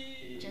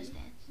 Teeth. Just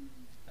Dance.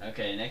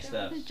 Okay, next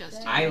up.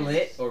 Just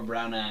Eyelet or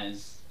Brown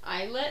Eyes?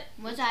 Eyelet?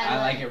 What's I I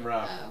like it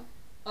rough. Oh.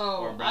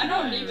 Oh, Or I brown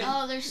don't eyes. even.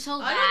 Oh, they're so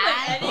I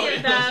bad. don't like any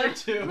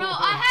of them. Bro,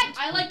 I had.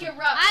 I like it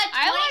rough.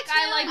 I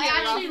like it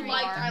actually rough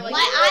liked more. I like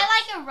Like, it I rough.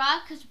 like it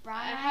rough because brown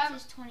I eyes have-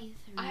 is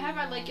 23. I have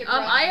I like it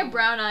I have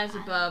brown eyes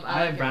above. I have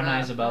like it brown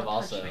eyes rough. above Don't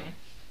touch also. me.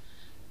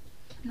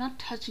 Oh, I'm not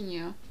touching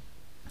you.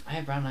 I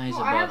have Brown Eyes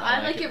Oh, above.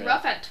 I like it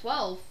rough at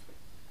 12.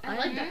 I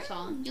like that Mhm.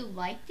 song. You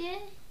liked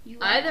it? You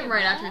I have liked them it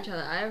right rough? after each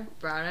other. I have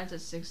brown eyes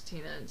at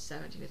 16 and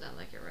 17 because I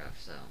like it rough.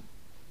 So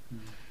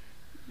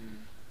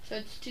So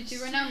it's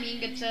 2-2 right now.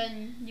 Me and Gitsa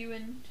and you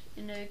and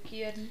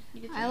Kia and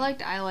Gitsa.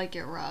 I like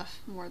it rough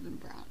more than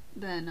brown.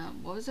 Than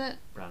what was it?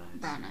 Brown Eyes.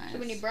 Brown eyes. So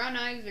we need brown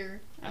eyes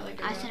or I like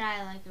it I rough. said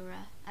I like it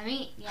rough. I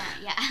mean, yeah,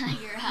 I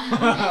like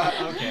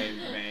it rough. Okay,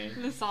 May.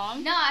 The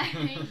song? No, I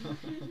mean,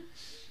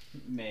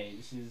 May,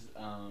 this is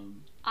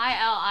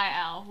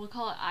ILIL. We'll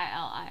call it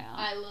ILIL.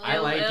 I love I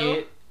like Ill.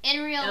 it.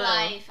 in real Ill.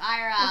 life,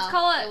 IRL. Let's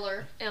call it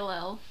Iller.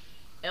 Illil.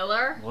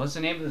 Iller? What's the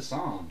name of the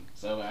song?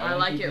 So I gotta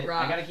like keep it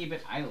rough. I gotta keep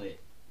it Eyelet.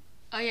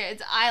 Oh yeah,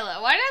 it's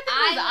Isla. Why did I think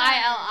it was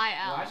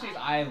ILIL? Well, actually, it's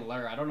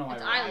Eyler. I don't know why.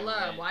 It's I wrote Isla.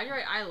 Eyelet. Why did you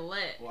write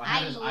Islet? Well, I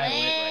have this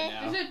Eyelet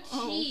right There's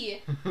a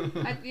T.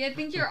 now. I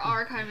think your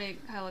R kind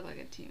of look like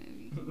a T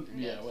maybe.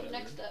 Yeah, So whatever.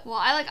 next up. Well,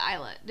 I like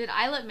Islet. Did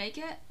Islet make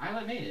it?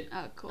 Eyelet made it.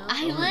 Oh, cool.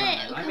 I Over Brown lit.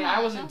 Eyes. I mean,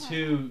 I wasn't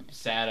too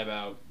sad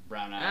about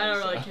Brown Eyes. I don't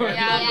really so- care.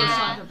 Yeah, Yeah. those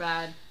songs are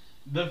bad.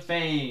 The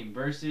Fame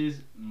versus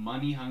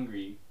Money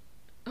Hungry.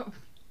 Oh.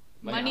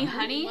 Money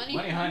Honey? Money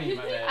Honey,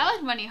 my bad. I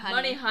like Money Honey.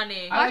 Money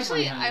Honey. I like Actually,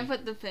 Money Honey. I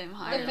put the Fame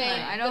higher. The but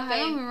Fame, I don't the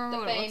Fame, remember the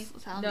what Fame.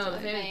 it sounds No, the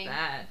like. Fame Fame. is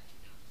bad.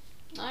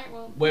 Alright,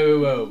 well. Wait,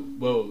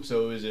 whoa.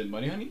 So is it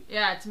Money Honey?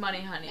 Yeah, it's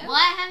Money Honey. Well,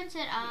 I haven't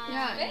said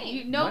Yeah, Fame.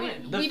 you, no, Money-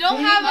 the we don't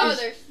Fame have. Oh, is-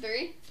 there's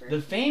three?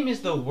 The Fame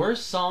is the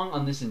worst song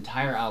on this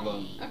entire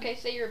album. Okay,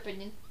 say your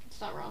opinion. It's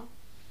not wrong,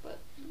 but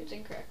it's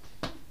incorrect.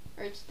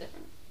 Or it's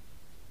different.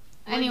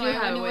 What'd you Anyway,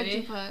 have, what'd you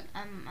Whitney? put?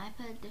 I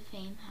put the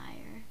Fame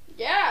higher.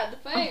 Yeah, the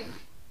Fame.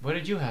 What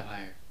did you have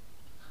higher?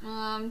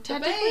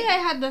 Technically, Fame.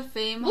 I had the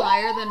Fame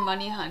higher than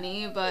Money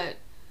Honey, but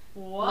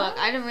What? look,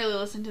 I didn't really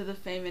listen to the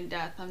Fame in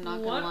depth. I'm not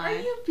What gonna are lie.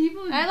 you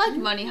people I like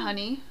doing? Money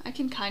Honey. I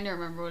can kind of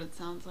remember what it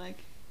sounds like.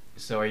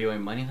 So are you a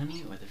Money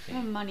Honey or the Oh,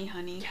 Fame? Money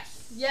Honey.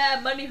 Yes. Yeah,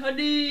 Money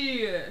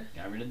Honey.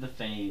 Got rid of the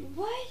Fame.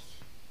 What?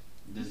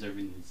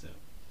 Deservingly so.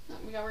 No,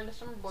 we got rid of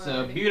Summer Boy So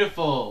already.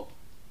 beautiful,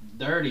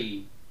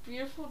 dirty,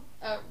 Beautiful,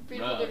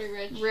 beautiful, Rough. dirty,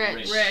 rich.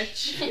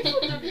 Rich.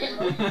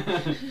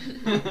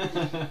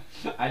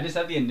 I just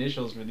have the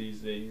initials for these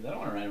things. I don't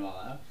want to write them all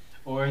out.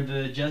 Or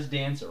the Just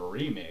Dance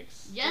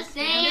remix. Just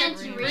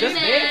Dance Dance remix. remix. Just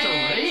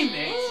Dance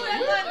remix. Ooh,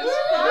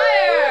 that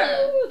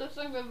fire. Ooh, that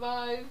song got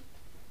vibe.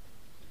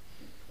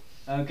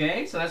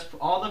 Okay, so that's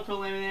all the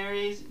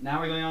preliminaries. Now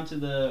we're going on to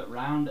the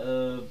round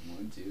of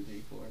 1, 2,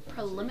 3, 4, 5, 6, 7,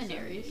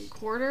 Preliminaries. 8,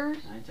 Quarter?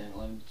 9, 10,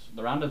 11.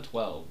 The round of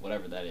 12,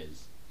 whatever that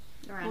is.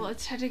 Well,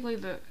 it's technically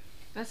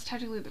that's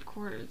technically the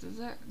quarters, is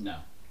it? No.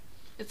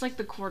 It's like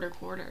the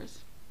quarters.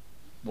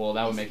 Well,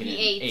 that would It's make it the an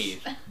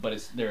eighths. eighth,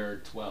 but there are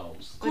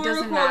 12s. It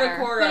doesn't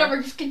matter.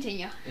 Whatever, just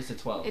continue. It's a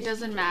 12. It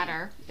doesn't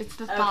matter. It's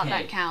the thought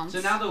that counts.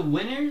 So now the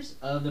winners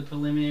of the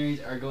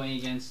preliminaries are going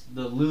against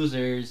the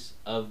losers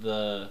of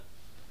the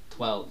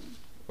 12.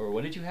 Or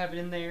what did you have it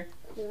in there?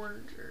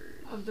 Quarter.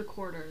 of the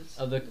quarters.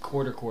 Of the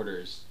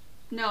quarters.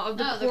 No, of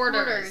the No, the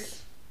quarters.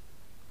 quarters.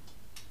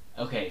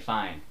 Okay,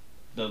 fine.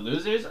 The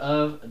losers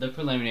of the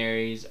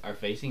preliminaries are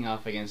facing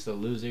off against the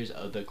losers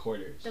of the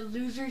quarters. The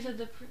losers of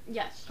the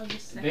yes.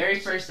 Very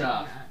first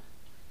off,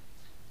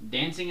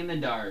 Dancing in the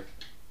Dark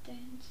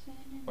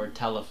or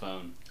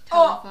Telephone.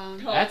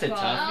 Telephone. That's a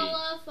Telephone.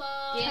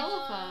 toughie.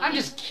 Telephone. I'm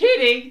just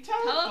kidding.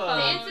 Telephone. Telephone.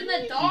 Dance in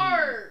the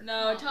dark.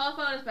 No,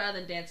 Telephone is better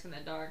than Dancing in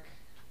the Dark.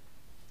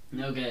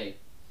 Okay.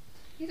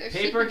 These are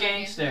Paper super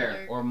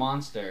Gangster or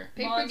Monster.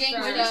 Paper Monster.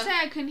 What did you Gangster. say?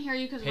 I couldn't hear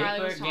you because Riley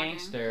Paper was talking.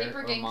 Gangster Paper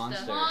or Gangsta.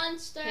 Monster.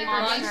 Monster. Paper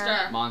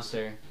Monster.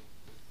 Monster.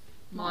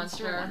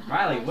 Monster.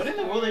 Riley, what in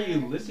the world are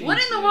you listening What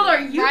to? in the world are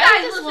you Riley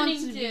guys just wants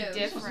listening to be to?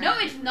 different. No,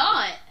 it's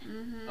not.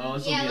 Mm-hmm. Oh,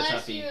 this will Yeah, be a let's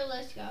toughie. hear.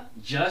 Let's go.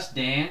 Just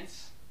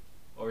Dance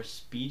or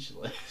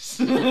Speechless?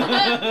 Guys,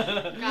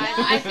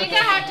 I think I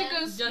have to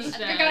go. Just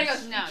I gotta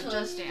go. Dance. No,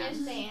 just dance.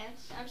 Just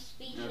Dance. I'm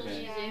speechless,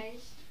 Okay.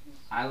 guys.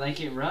 I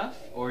Like It Rough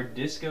or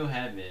Disco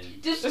Heaven?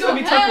 Disco This is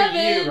gonna be tough for you,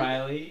 Heaven.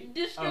 Riley.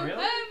 Disco Oh, really?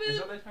 Heaven. Is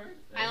that what hurt?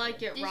 I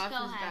like it. Disco Rough is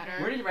Heaven.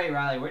 better. Where did you write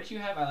Riley? Where did you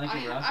have I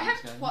Like It Rough? I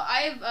have Disco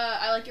Heaven?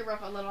 I like it rough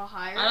a little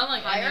higher. I don't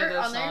like any higher of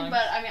those on there, songs.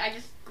 but I mean I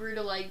just grew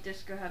to like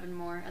Disco Heaven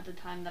more at the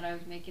time that I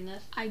was making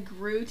this. I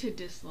grew to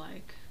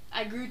dislike.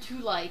 I grew to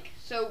like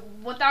so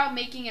without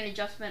making an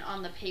adjustment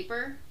on the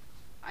paper,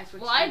 I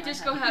switched Well, I to had my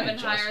Disco head. Heaven You can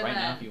adjust higher right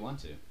now than. if you want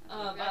to.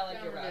 I like Disco it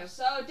Heaven. rough.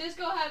 So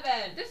Disco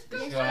Heaven. Disco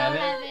Heaven.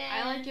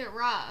 I like it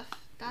rough.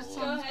 That Cool.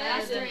 song's Disco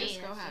better than Heaven.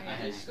 Disco I Heaven.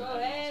 had Disco Disco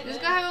Heaven also. Heaven.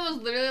 Disco Heaven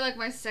was literally like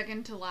my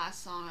second to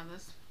last song on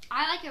this.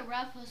 I Like It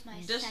Rough was my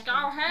Disco second.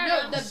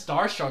 Heaven. No,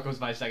 Starstruck was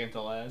my second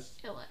to last.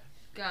 Kill it.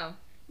 Go.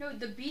 No,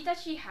 the beat that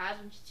she has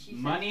when she says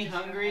Money Disco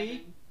Hungry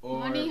Heaven. or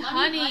Money Money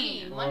Honey.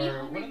 Honey. Money or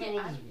Hungry what are did those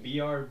I-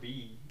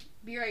 BRB?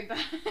 Be right back.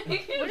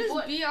 What is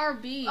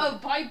BRB? Oh,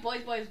 boys.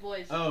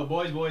 Oh,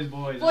 boys. Boys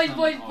That's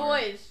not an R.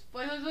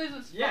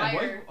 was Yeah, boys.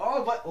 fire.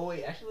 Oh, but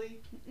wait, actually,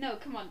 No,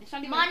 come on. It's not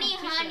even Money a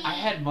competition. I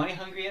had Money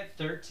Hungry at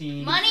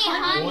 13. Money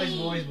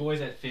Honey.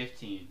 Boys at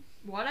 15.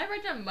 Why'd I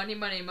write down money?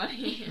 Money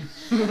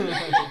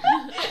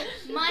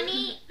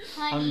Honey.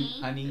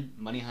 Honey,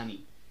 Money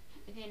Honey.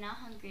 Okay, not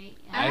hungry.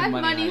 I had had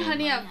Money Money Honey.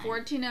 Honey at Money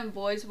 14 and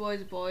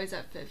Boys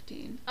at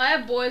 15. I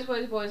have boys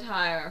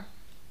higher,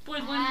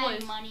 Boys. I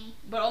had money.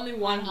 but only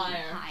one Honey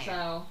higher. higher.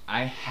 So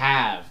I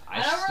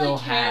I don't still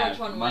really care have which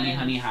one Money wins.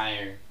 Honey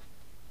higher.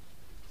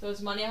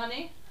 it's money,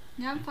 honey.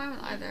 Yeah, I'm fine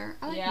with either.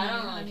 I like Yeah, I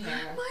Money don't Honey. really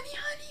care. Money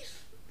Honey.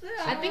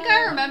 I think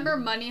I remember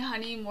Money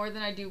Honey more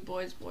than I do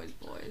Boys.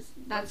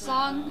 That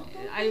song,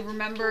 I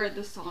remember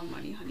the song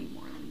Money Honey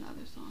more than the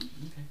other song.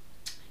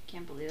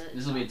 Can't believe it.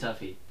 This will be a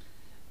toughie.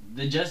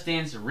 The Just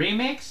Dance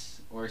remix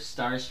or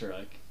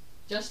Starstruck?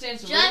 Just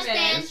Dance Just remix.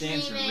 Dance Just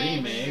Dance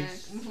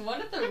remix. What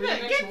if the Look at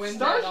that, remix get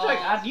wins at all?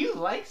 Starstruck. Do you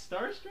like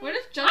Starstruck? What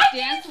if Just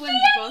Dance wins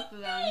both of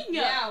them?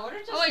 Yeah, what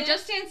if Just Oh wait, Dance?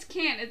 Just Dance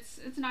can't.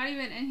 It's not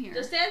even in here.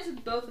 Just Dance is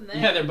both in there.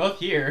 Yeah, they're both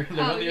here.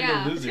 They're Oh, both here.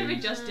 yeah. The It's gonna be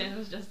losers. Just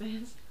Dance. Just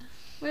Dance.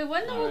 Wait,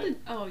 when the Alright.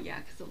 Oh yeah,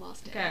 because it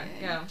lost it. Okay,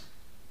 go.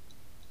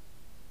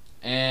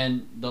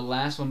 And the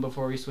last one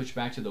before we switch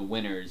back to the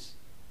winners.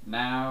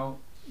 Now,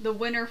 The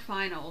winner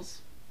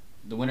finals.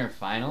 the winner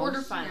finals.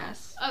 Quarterfinals.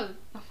 Yes. Oh,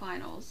 The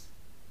finals.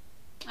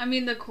 I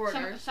mean the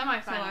quarters.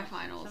 semifinals.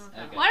 Semifinals.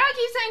 Okay. Why do I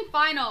keep saying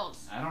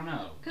finals? I don't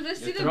know. 'Cause I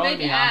see You're the throwing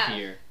big me off F.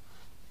 here.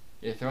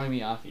 You're throwing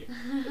me off here.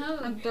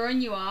 I'm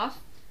throwing you off.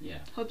 Yeah.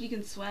 Hope you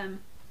can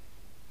swim.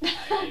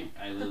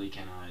 I literally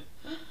cannot.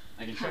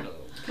 I can try to.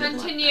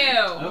 Continue.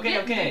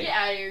 Okay. Get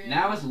out of here.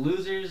 Now it's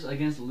losers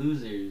against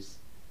losers.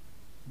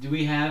 Do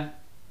we have?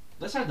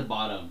 Let's start at the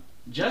bottom.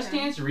 Just Okay.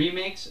 Dance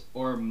remix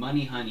or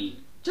Money Honey?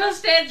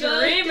 Just Dance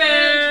Just remix.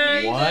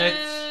 Dance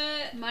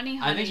What? Money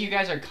Honey. I think you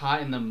guys are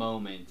caught in the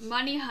moment.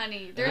 Money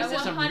Honey. There's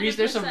There's some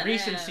 100%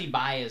 recency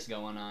bias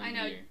going on I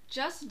know. here.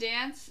 Just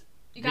Dance.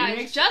 You guys,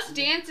 Remix? Just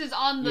Dance is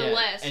on the Yeah,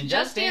 list. and Just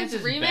Just Dance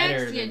is remix.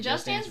 better Yeah, than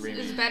Just Dance Remix.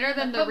 is better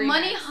than the But remix.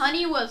 Money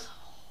Honey was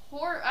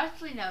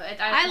Actually, no.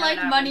 I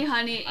like Money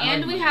Honey, I like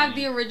and we Money have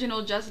Honey. the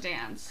original Just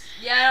Dance.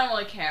 Yeah, I don't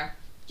really care.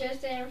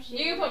 Just Dance. You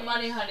can put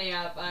Money Honey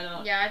up. I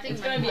don't. Yeah, I think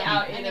It's gonna be Money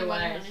out Honey. I either think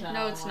Money way. Honey. so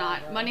No, it's not.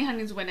 whatever. Money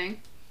Honey's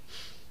winning.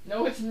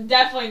 No, it's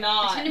definitely It's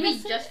not. gonna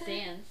be Just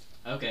Dance.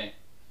 Okay.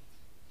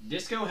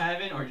 Disco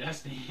Heaven or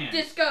Just Dance?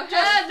 Disco Dance.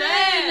 How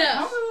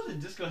Heaven. will the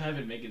Disco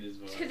Heaven make it this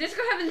far? Because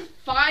Disco Heaven's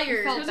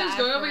fire. Felt Because it's bad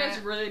going up for against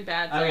it. really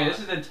bad songs. Okay, this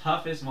is the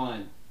toughest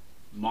one.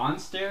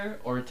 Monster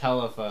or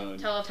Telephone?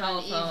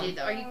 Telephone. Telephone. Easy.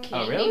 Are you kidding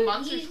Oh, really? me?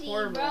 Monster's Easy,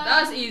 horrible. bro.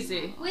 That was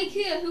easy. Wait,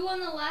 Kia, who won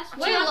the last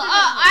one? Wait,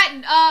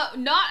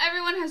 not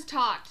everyone has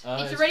talked.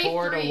 It's It's already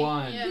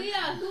 4-1. 3. Yeah.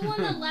 Kia, who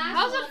won the last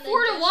How's one? it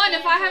 4-1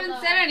 if I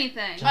haven't said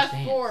anything? Just That's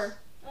Dance. 4.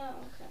 Oh,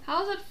 okay.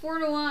 How's it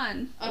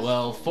 4-1?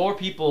 Well, 4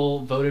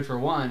 people voted for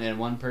one, and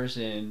 1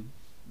 person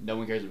no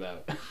one cares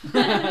about.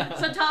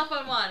 So top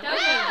on one. That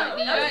was Wow,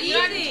 Whitney. that was You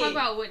don't have to easy. talk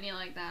about Whitney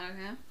like that,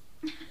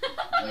 okay?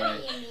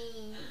 Alright. What do you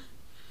mean?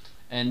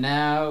 And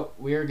now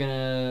we're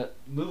gonna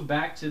move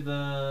back to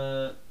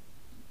the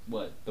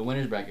the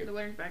winners bracket. The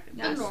winner's bracket.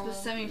 Yes, the normal.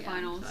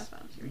 semifinals. Yeah,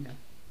 semifinals. Here we go.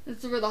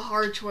 This is where the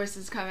hard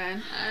choices come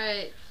in.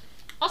 Alright.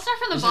 I'll start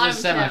from the This bottom.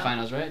 is the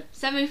semifinals, right?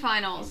 Too.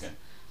 Semifinals. Okay.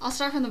 I'll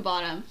start from the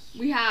bottom.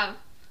 We have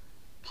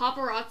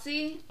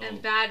Paparazzi and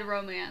Oh. Bad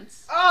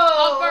Romance.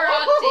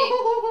 Paparazzi.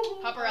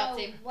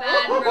 Oh,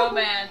 Bad wow.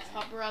 romance.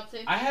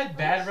 Paparazzi. I had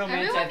Bad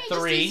Romance Everyone at just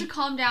needs 3. to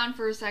calm down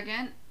for a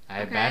second. I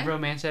had okay. Bad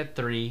Romance at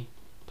 3.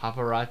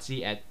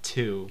 Paparazzi at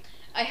 2.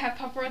 I have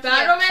Paparazzi.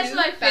 Bad at Romance 2, is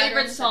my Bad favorite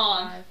Romance at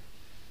song. 5.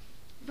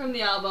 From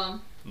the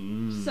album.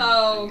 Mm.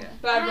 So, Okay.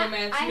 Bad I-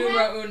 Romance, I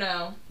numero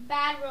uno.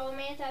 Bad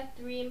Romance at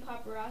 3 and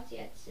Paparazzi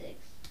at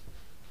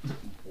 6.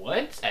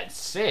 What? At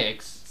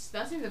 6?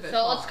 That seems a bit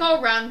So let's far.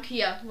 go around.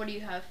 Kia, what do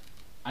you have?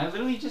 I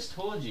literally just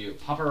told you.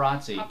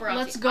 Paparazzi. Paparazzi.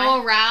 Let's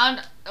go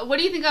around. What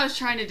do you think I was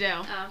trying to do?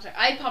 I'm sorry.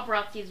 I have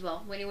Paparazzi as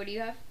well. Winnie, what do you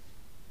have?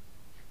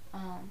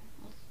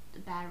 What's the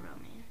Bad Romance?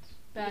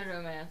 Bad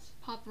Romance.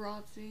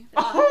 Paparazzi. 3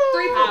 for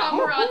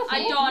Paparazzi.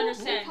 I don't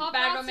understand. Paparazzi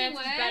Bad Romance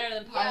win? is better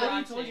than I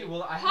literally Paparazzi. told you.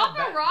 Well, I had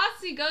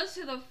Paparazzi goes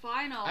to the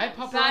finals. I had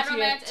Paparazzi Bad at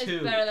Romance is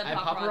 2. better than I had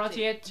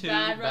Paparazzi at 2.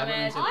 Bad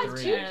Romance I at have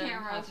 3. two better than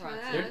cameras for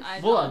Paparazzi. this. I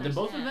Well, don't the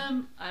both of understand.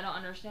 them I don't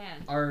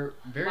understand. are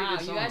very Wow, good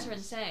songs. you guys are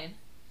insane.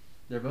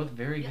 They're both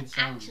very You're good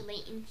songs.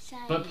 actually insane.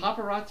 But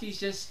Paparazzi's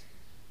just.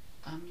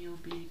 I'm your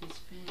biggest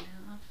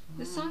fan.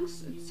 This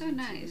song's it's so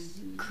nice.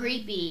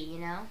 creepy, you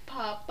know?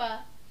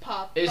 Papa.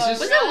 It's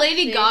just- Was it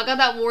Lady Gaga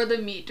that wore the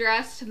meat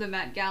dress to the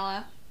Met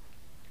Gala?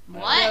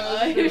 What? I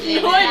have is no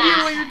idea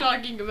that? what you're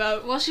talking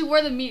about. Well, she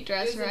wore the meat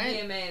dress, It was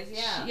right? the VMAs,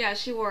 yeah. Yeah,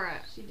 she wore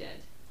it. She did.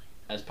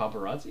 As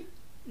paparazzi?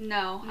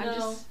 No, I'm No,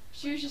 just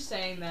she was just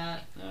saying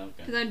that. Okay.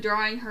 because I'm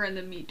drawing her in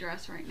the meat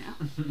dress right now.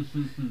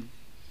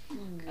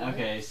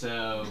 Okay,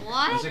 so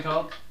What? what's it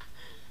called?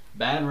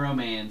 Bad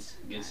Romance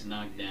gets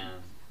knocked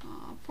down.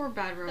 Aw, poor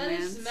bad That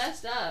romance. is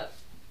messed up.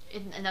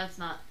 No, it's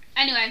not.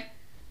 Anyway,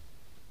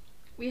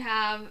 we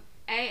have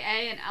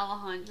AA and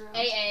Alejandro.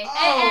 AA.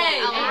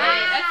 AA.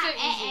 AA. That's so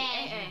AA.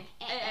 easy.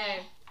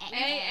 AA.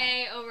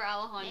 AA over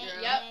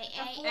Alejandro. Yep. It's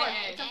a 4.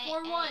 It's a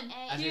 4-1.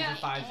 I think it's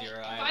a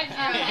 5-0.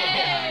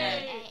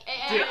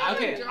 5-0. Dude, I'm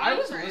okay, drawing I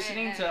was for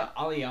listening AA. to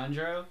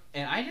Alejandro,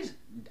 and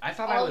I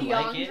thought I would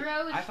like it.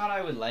 Alejandro? I thought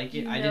I would like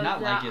it. I You did know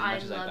not like that it as much I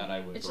as I love thought I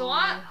would. It's a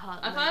lot.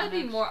 I thought it'd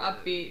be more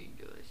upbeat.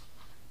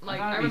 Like,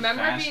 thought I it'd be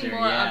remember it being faster,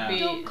 more yeah.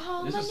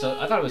 upbeat. This was so.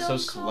 I thought it was so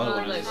slow. I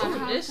When was I like, was ooh,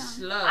 listening. this is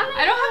slow.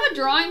 I don't have a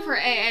drawing for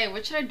AA.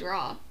 What should I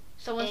draw?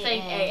 Someone AA.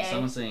 saying AA.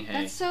 Someone's saying, "Hey."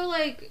 That's so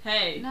like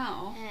Hey.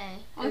 no. Hey.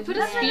 I'll put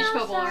a speech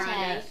bubble around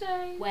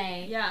it.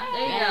 Way. Yeah,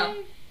 there you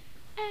go.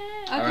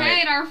 Okay, Alright.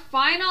 and our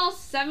final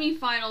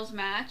semifinals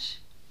match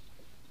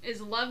is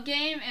Love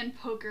Game and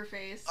Poker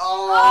Face.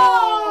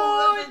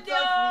 Oh, that's a tough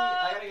meat.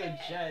 I gotta go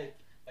check.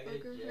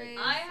 Poker Face.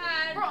 I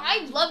had. Bro,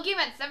 I love game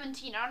at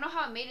 17. I don't know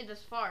how it made it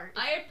this far.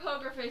 I had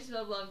Poker Face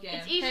above Love Game.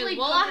 It's Okay, easily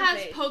Willa Poker has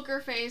Face. Poker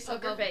Face.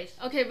 Poker above- Face.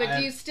 Okay, but I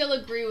do you still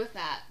agree with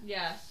that?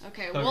 Yes.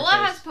 Okay, Poker Willa Face.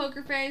 has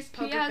Poker Face.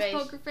 Pia Poker has Face.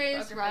 Poker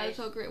Face. Poker Riley Face.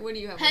 Poker. What do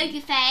you have?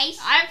 Poker face.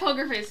 I have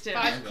Poker Face too.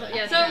 Five- Okay.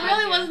 yeah, So it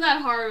really yeah. wasn't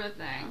that hard of a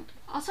thing.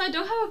 Also, I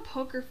don't have a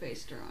Poker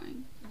Face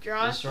drawing.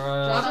 Draw. Just draw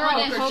Draw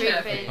a a poker Poker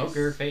face. Face.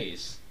 poker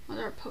face. I'll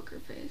draw a Poker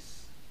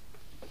Face.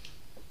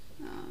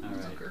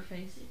 Alright. Poker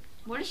Face.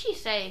 What did she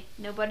say?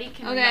 Nobody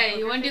can. read Okay, that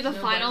you poker want to do the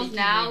face? Nobody finals can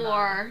now, read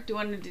or do you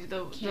want to do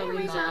the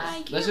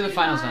results? Let's do the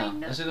finals now.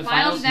 Let's do the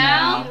Finals finals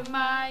now? now.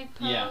 My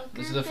Yeah, poker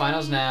let's do the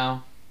finals face.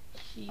 now.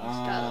 She's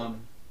got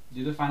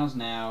Do the finals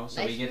now,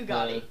 so Nice we get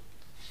Bugatti. the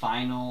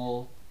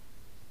final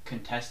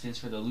contestants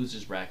for the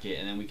losers bracket,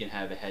 and then we can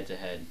have a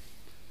head-to-head.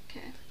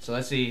 Okay. So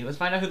let's see. Let's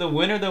find out who the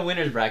winner of the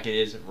winners bracket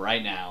is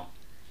right now.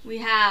 We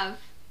have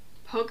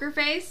Poker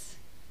Face,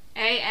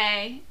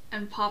 AA,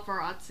 and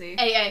Paparazzi.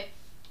 AA.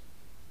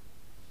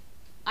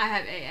 I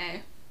have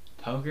AA.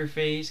 Poker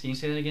face. Can you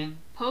say that again?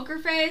 Poker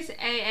Face,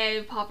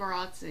 AA,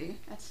 Paparazzi.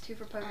 That's 2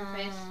 for poker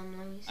face.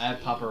 Let me see. I have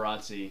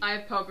paparazzi. I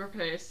have Poker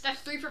Face. That's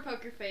 3 for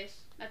poker face.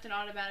 That's an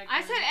automatic. I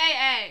win. said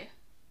AA.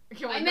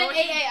 Okay, I well, meant no,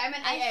 AA. I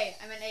meant AA.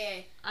 I meant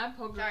AA. I have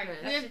Poker Sorry. Face.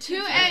 We have That's two a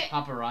I have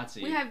A.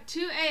 paparazzi. We have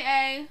 2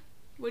 AA.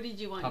 What did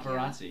you want? Kira?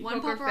 Paparazzi.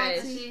 1 Poker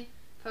Paparazzi. Face.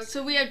 Poker.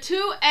 So we have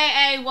 2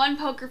 AA, 1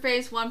 Poker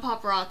Face, 1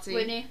 Paparazzi.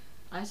 Whitney.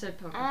 I said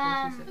Poker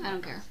Um, Face. You said I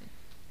don't Poker care. Face.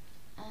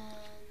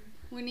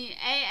 We need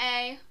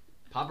AA.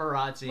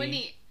 Paparazzi. We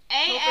need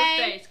Poker AA.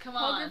 Face, come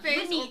on. Poker Face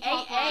Whitney, or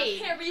Paparazzi.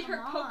 You can't read her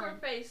Come Poker on.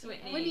 Face,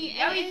 Whitney. Whitney,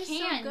 Yeah, AA we is so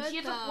can. good, She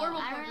has a though. horrible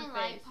I poker really face.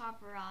 like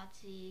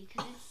paparazzi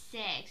because it's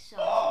sick. So.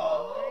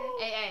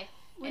 AA.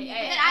 Whitney, AA.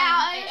 But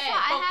I Hey, also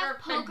I have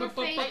poker poker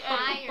face, face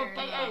higher.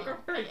 Poker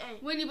Face.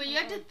 Whitney, but you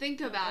have to think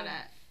about it.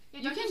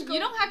 You don't can. just You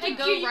don't have to Hey,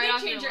 go Q, you right can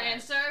off change your your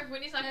list. answer.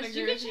 Whitney's not Yes, gonna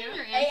you agree can with change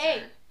you. your AA.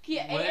 answer.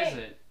 Kia, What AA. is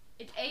it?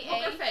 It's AA.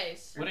 Poker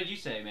Face. What did you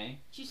say, May?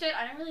 She said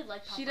I don't really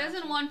like paparazzi. She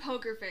doesn't want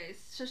Poker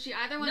Face, so she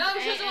either wants No, AA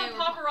she doesn't want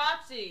or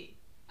paparazzi.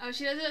 Oh,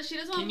 she doesn't. She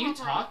doesn't want Can you paparazzi.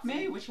 talk,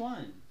 May? Which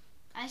one?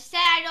 I said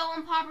I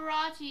don't want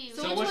paparazzi.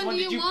 So So which which one one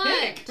do did you you want?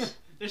 pick?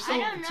 There's I still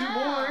don't know. 2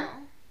 more.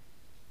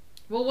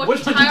 Well, what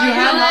Which one did you Tyler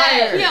have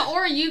Hillary? higher? Yeah,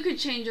 or you could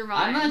change your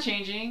mind. I'm not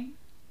changing.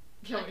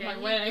 Okay, Okay,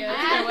 winning. you I go.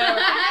 Okay, have, whatever.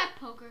 I have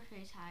poker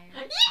face higher.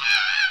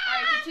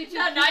 Alright, so 2-2.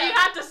 Now you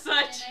have to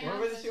switch. What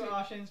were the two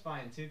options?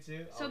 Fine,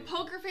 2-2. So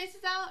Poker Face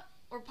is out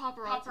or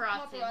paparazzi?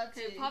 Paparazzi.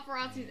 Okay,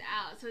 paparazzi's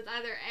out, so it's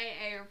either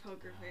AA or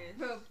Poker Face.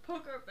 Bro,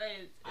 Poker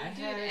Face. I Dude,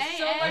 had- it's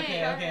so AA. much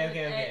Okay, better okay, than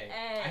okay, okay.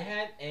 AA. I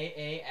had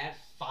AA at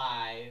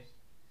 5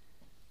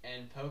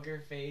 and Poker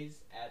Face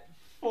at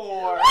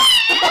 4.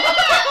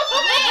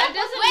 That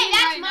doesn't mean Wait,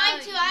 that's right mine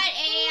now too. that I had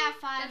AA at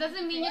 5. That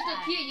doesn't mean you have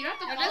to Kia. You don't have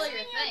to That follow doesn't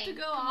your mean you have thing.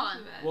 to go Come off on.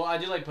 of it. Well, I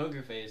do like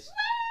Poker Face,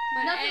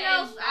 But Nothing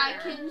AA is else I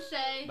better. can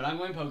say. but I'm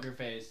going Poker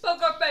Face.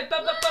 Poker Face.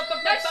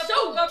 That's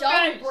so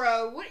dumb,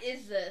 bro. What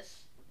is this?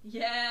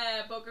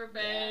 Yeah, Poker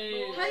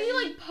Face. How do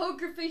you like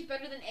poker face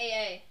better than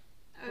AA?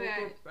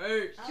 Okay.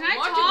 Face. Can I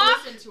Why don't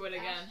talk? you listen to it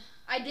again?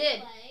 I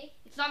did.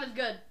 It's not as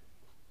good.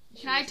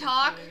 Can I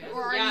talk,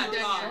 or are Yeah, you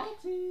done?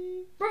 talk.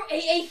 here? Bro,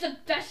 AA's the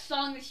best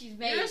song that she's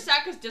made. You're just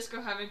sad because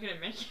Disco Heaven couldn't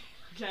make it.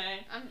 Okay.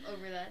 I'm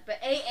over that. But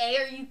AA,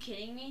 are you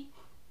kidding me?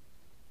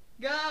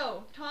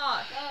 Go.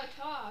 Talk. Oh,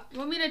 talk. You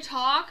want me to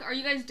talk? Are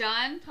you guys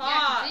done? Talk.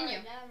 Yeah, continue.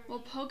 Well,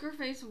 Poker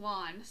Face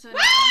won, so now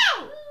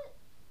Woo!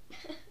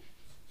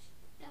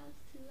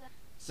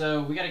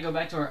 So we got to go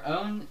back to our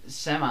own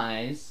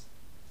semis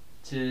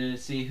to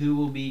see who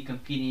will be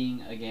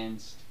competing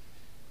against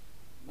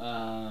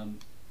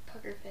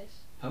Poker face.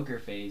 Poker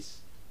Face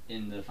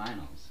in the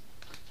finals.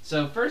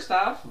 So first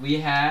off, we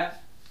have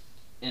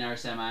in our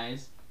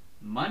semis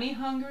Money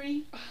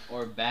Hungry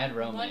or Bad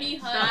Romance. Money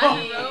Bad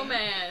Honey. romance. Bad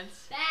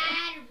romance.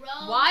 Bad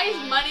romance. Why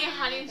is Money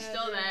Honey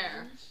still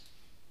there?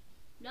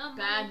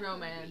 Bad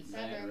Romance.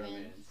 Bad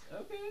Romance.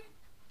 Okay.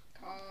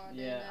 Caught in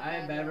Yeah, a I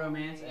have Bad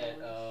Romance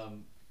romance.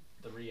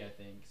 at 3, I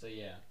think. So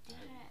yeah.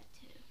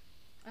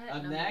 I had Up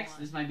number next,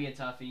 1. this might be a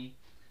toughie.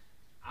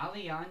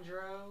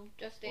 Alejandro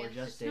Just or Dance.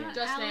 Just It's not Dance?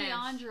 Just Dance.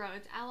 Alejandro.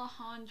 It's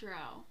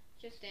Alejandro.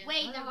 Just Dance.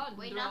 Wait, not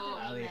the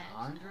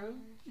Alejandro?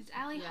 It's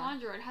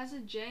Alejandro. It has a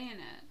J in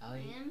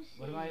it.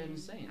 What am I even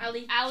saying?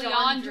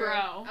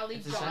 Alejandro.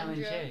 It's a silent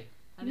J.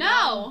 No.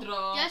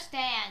 Alejandro. Just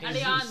Dance.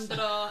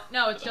 Alejandro.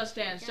 No, it's Just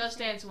Dance. Just Just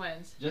Dance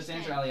wins. Just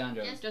Dance or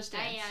Alejandro? Just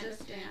Dance.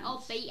 Just Dance.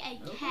 Oh, B-A-K.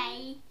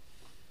 Okay.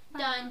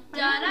 Dun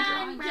dun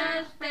dun.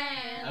 Just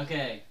Dance.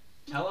 Okay.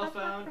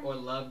 Telephone or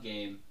Love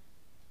Game?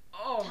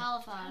 Oh.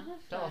 Telephone.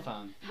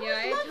 Telephone. Yeah, I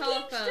had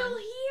telephone.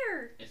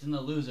 here? It's in the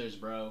losers,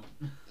 bro.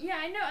 Yeah,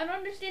 I know. I don't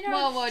understand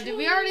how. Whoa, did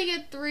we already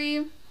get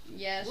 3?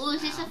 Yes. Well,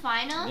 is this a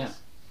finals? Yeah.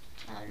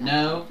 Oh,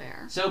 No.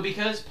 Fair. So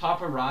because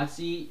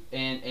Paparazzi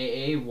and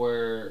AA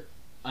were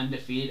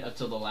undefeated up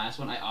till the last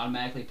one, I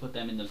automatically put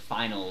them in the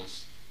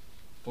finals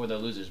for the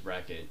losers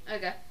bracket.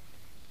 Okay.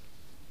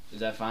 Is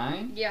that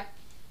fine? Yeah.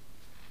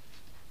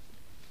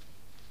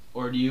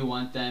 Or do you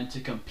want them to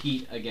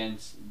compete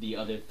against the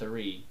other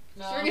 3?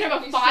 No. So we're gonna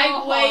have a It's so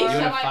 5-way You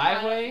hard. want a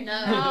 5-way?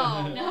 No.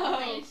 No,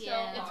 Thank so you.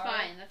 hard. It's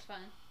fine. That's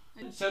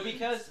fine. So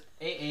because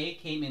AA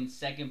came in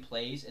second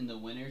place in the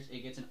winners,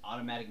 it gets an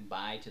automatic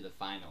bye to the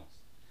finals.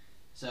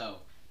 So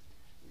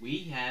we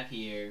have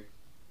here.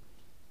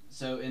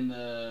 So in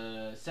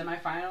the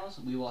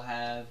semifinals, we will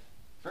have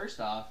first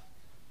off,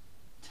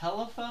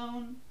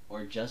 Telephone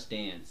or Just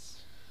Dance.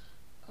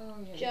 Oh,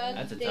 yeah. Just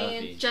That's a Dance.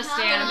 toughie. Just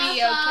Telephone. Dance.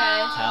 Be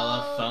okay.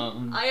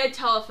 Telephone. I had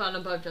telephone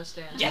above Just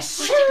Dance. Yes.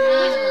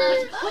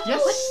 Yes.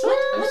 Yes.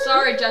 I'm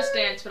sorry, Just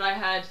Dance, but I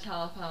had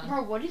telephone.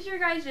 Bro, what is your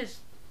guys'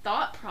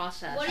 thought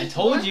process? What I is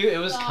told your you it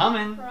was thought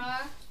coming.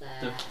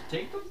 process?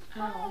 Take them.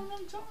 Oh.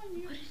 I'm telling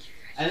you.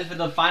 And for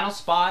the final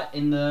spot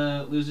in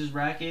the losers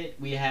bracket,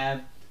 we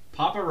have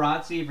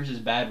Paparazzi versus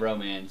Bad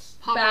Romance.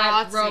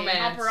 Bad Paparazzi.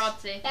 Romance.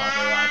 Paparazzi.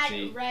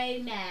 Paparazzi.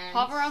 Romance.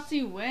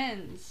 Paparazzi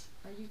wins.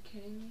 Are you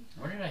kidding me?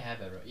 Where did I have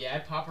Bad Romance? Yeah, I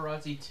had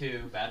Paparazzi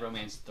 2, Bad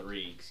Romance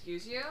 3.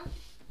 Excuse you?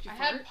 Did you I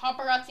had fart?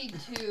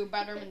 Paparazzi 2,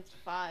 Bad Romance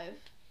 5.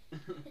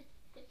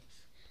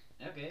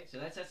 Okay, so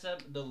that sets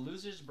up the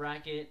losers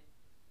bracket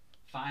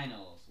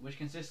finals, which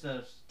consists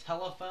of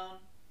Telephone,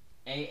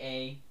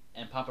 AA,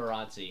 and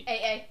Paparazzi.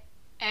 AA.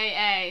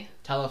 AA.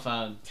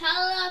 Telephone.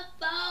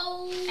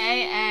 Telephone.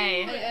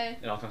 AA. AA.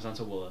 It all comes down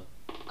to Willa.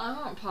 I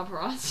want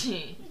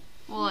paparazzi.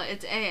 Well,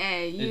 it's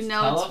AA. You It's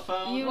know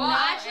telephone? You Well, know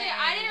actually,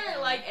 I didn't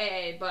really like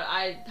AA, but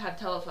I have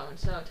telephone,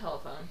 so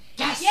telephone.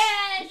 Yes!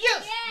 Yes.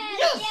 Yes!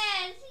 Yes.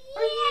 Yes!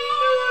 Yes.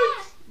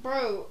 Yes.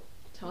 Bro,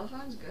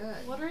 Telephone's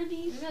good. What are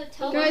these? Guys,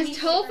 telephone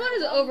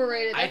is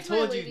overrated. I That's my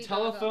told you, Lady Gaga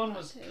telephone hot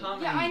was take.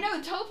 coming. Yeah, I know.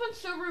 Telephone's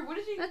so rude. What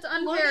is he? That's What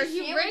unfair. are these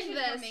He rigged sandwiches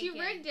we're this. He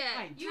making? rigged it.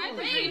 I Try told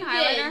the you. green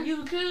highlighter.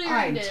 You clearly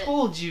I rigged it.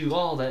 told you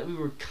all that we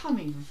were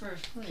coming for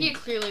first place. He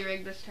clearly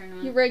rigged this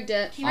tournament. He rigged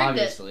it. He rigged it.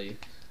 Obviously.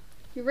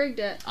 He rigged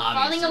it.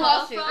 Filing a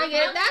Obviously. lawsuit.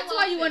 Okay, that's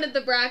why you wanted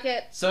the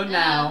bracket. So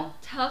now,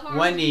 Telephone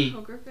Wendy.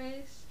 Poker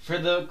Face. for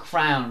the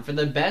crown, for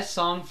the best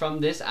song from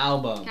this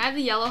album, Can I have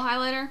the yellow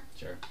highlighter?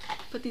 Sure.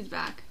 Put these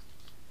back.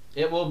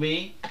 it will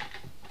be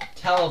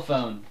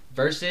Telephone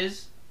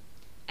versus.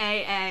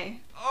 AA.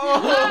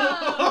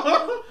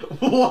 Oh!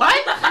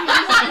 What?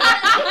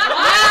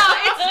 Wow,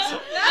 it's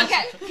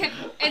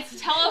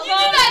it's telephone. You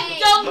did that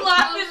dumb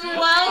laugh as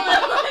well.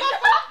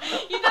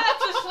 You did that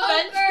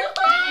suspense.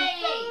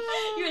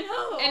 You went,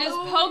 oh. It is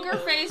poker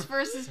face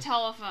versus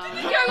telephone.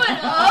 You went,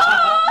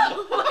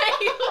 oh.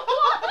 Wait,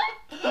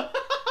 what?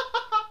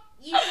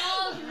 You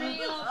know it's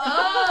real.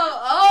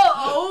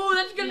 Oh,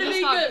 that's gonna You be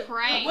just got good.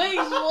 pranked. Wait,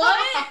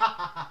 what?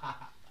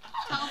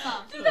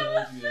 Telephone. Dude, that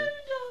was so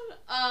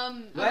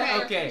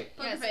dumb. Okay.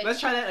 Yes. Let's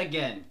try that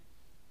again.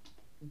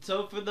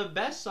 So for the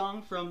best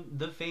song from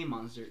the Fame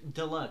Monster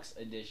Deluxe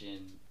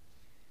Edition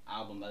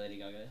album by Lady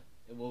Gaga,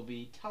 it will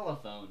be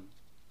Telephone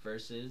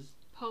versus.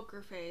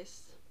 Poker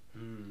face.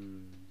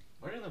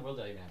 Where in the world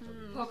did I even have to?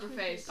 Poker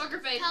Face. Poker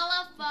face.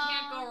 Telephone.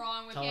 Can't go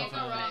wrong with Telephone.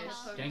 Poker wrong.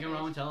 Face. Can't go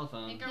wrong with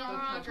Telephone. Can't go wrong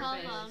with Poker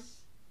telephone. Face.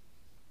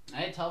 I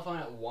had Telephone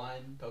at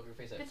 1, Poker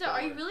Face at 4. So,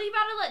 are you really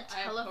about to let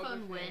I have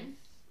telephone Poker win?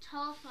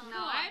 Telephone. No,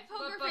 I have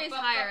poker face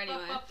higher anyway.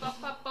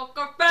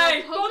 Poker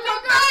Face. Poker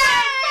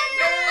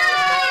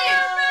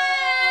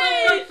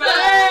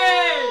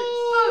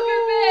Poker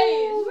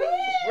Face.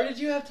 Where did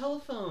you have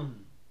Telephone?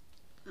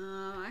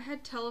 I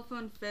had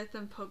telephone fifth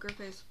and poker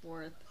face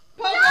fourth.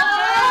 I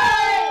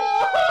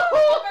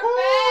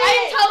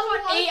had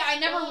telephone 8. I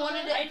never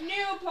wanted it. I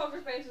knew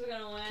Poker Face was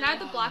gonna win. Can I have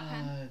the black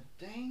pen?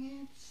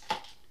 Dang it.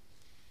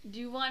 Do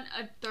you want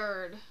a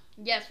third?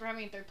 Yes, we're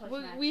having a third place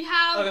match. We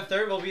have. Oh, the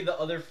third will be the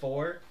other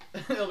 4.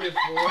 It'll be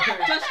 4.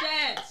 Just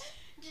Dance.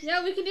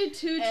 Yeah, we can do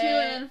 2, 2, and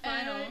then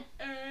final.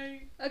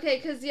 Okay,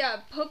 cause yeah,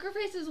 poker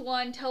face is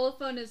 1,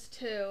 telephone is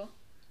 2.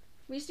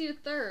 We just need a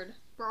third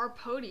for our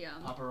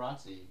podium.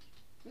 Paparazzi.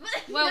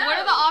 Well, what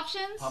are the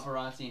options?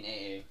 Paparazzi and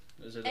AA.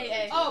 Those are the AA.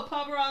 other two. Oh,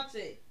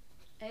 paparazzi.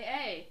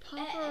 AA.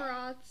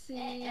 Paparazzi.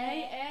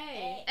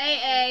 AA.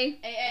 AA.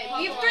 AA.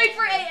 We have 3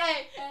 for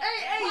AA.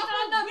 AA's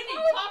on the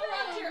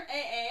paparazzi or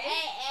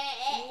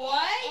AA?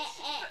 What?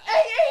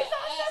 AA's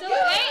on the So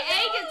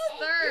AA gets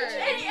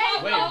third.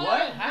 AA. Wait,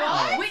 what?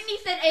 How? Whitney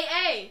said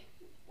AA.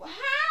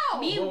 How?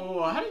 Me-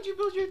 Whoa, how did you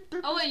build your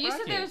third Oh wait, you said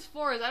bracket? there was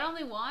 4. Is that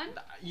only 1?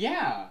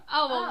 Yeah.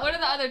 Oh well, what are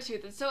the other 2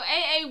 then? So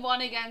AA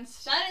won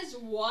against. That is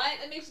what?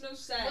 That makes no Well, that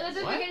sense.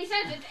 doesn't What? make any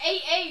sense. It's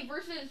AA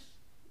versus.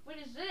 What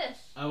is this?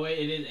 Oh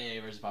wait, it is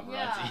AA versus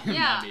paparazzi. Yeah.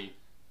 Yeah. My B.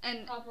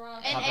 And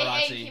Paparazzi. And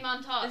Paparazzi. AA came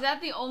on top. is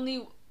that the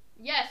only?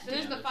 Yes,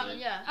 there's Yeah, the that's final. it.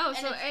 Yeah. Oh, And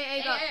so it's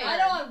AA got AA. third. I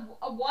don't.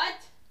 A what?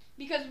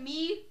 Because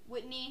me,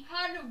 Whitney,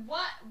 How did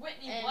what?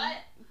 Whitney, and what?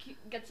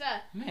 gets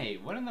that.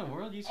 Mate, what in the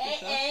world you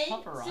switched AA?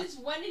 up? Paparazzi. Since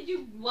when did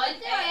you What want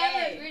did I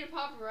ever AA? agree to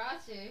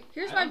paparazzi?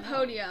 Here's I my don't know.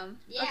 podium.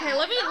 Yeah, Okay,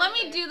 let I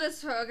me do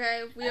this for.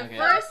 Okay, we have Okay.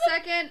 first,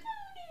 second,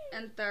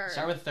 and third.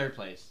 Start with third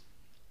place.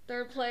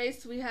 Third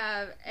place we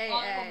have AA.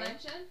 Honorable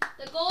mention?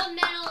 The gold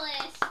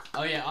medalist.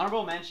 Oh yeah,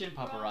 honorable mention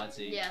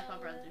paparazzi. Yeah,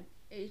 paparazzi.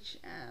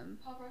 HM.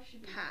 Paparazzi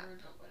should be Pat. third,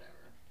 but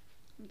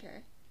whatever.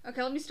 Okay.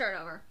 Okay, let me start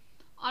over.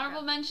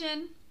 Honorable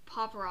mention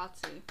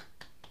paparazzi.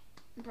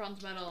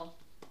 Bronze medal.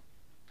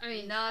 I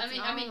mean, No, it's an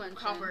honorable mention.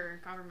 copper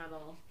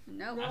medal.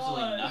 Nope.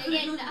 Absolutely What? nothing. You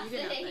get You get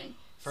nothing. nothing.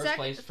 First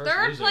place, first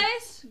third loser.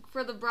 place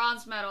for the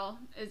bronze medal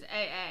is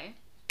AA.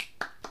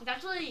 It's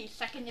actually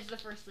second is the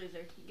first loser.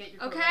 You get your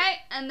quota. Okay,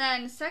 and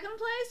then second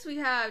place we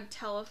have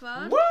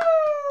telephone Woo!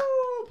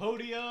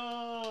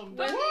 Podium.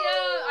 Podium.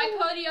 I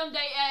podiumed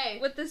AA.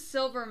 with the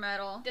silver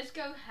medal.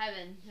 Disco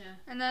Heaven. Yeah.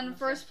 And then Almost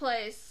first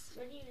place.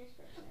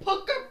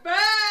 Poker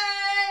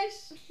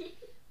face!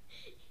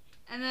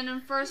 And then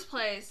in first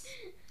place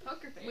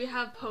Poker face. we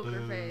have Poker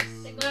Boo. Face.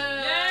 I'm just kidding.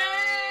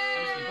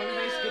 Poker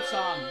Face, good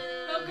song.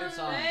 Good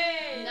song.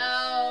 Face.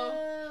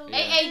 No.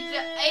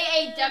 Yeah.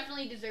 AA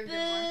definitely deserved it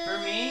more.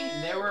 For me,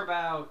 there were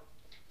about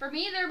For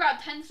me, there were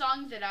about 10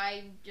 songs that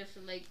I just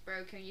like,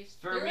 bro, can you...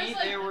 for There me was,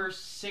 like- there were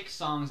 6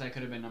 songs that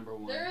could have been number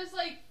 1. There was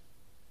like,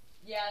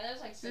 yeah, there's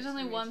like 6 There's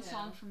only for me, one too.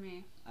 song for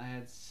me. I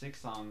had 6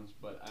 songs,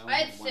 but I only I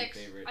had had one 6.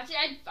 favorite. Actually, I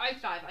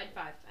had 5. I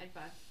had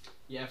 5.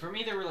 Yeah, for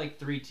me there were like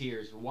 3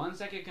 tiers. Ones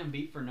that could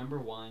compete for number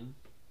 1,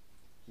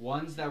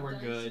 ones that were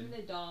Dancing good, in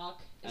the Dark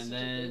is and such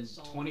a then good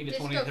song. 20 to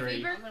Disco 23.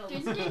 Fever? I'm gonna Dun,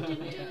 listen dun, to dun, it.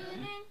 dun,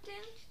 dun,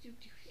 dun,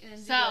 and then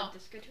So, do a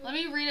disco tour. Let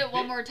me read it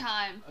one more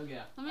time. Okay.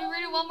 Let me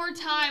read it one more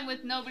time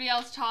with nobody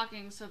else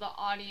talking so the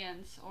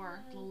audience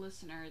or the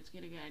listeners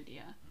get a good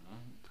idea.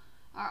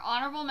 Our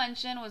honorable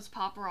mention was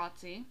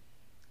paparazzi.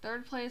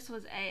 Third place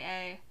was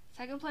AA.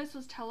 Second place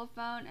was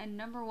telephone. And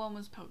number 1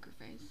 was Poker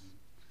Face.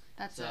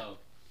 That's it. So,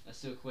 let's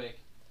do it quick.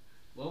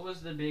 What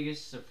was the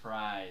biggest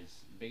surprise?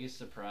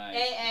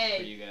 AA.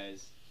 For you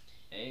guys?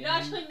 AA? No,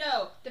 actually,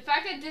 no. The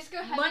fact that Disco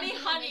Heaven Money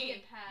didn't Honey. make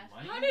it past.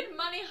 Money? How did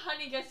Money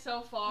Honey get so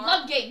far?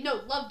 Love Game.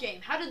 No, Love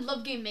Game. How did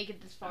Love Game make it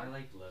this I far?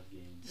 like Love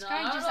Games. This No, guy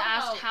I don't just know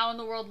asked how in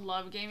the world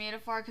Love Game made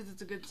it far because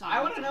it's a good song.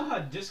 I want to know how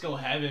Disco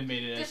Heaven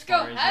made it Disco as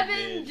far Heaven,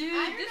 as it did. dude.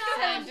 I don't Disco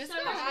know. Heaven. Disco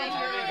so Heaven. high.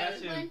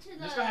 Heaven got went to, to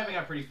the- Disco Heaven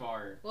got pretty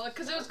far. Well,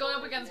 because it was going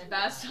up against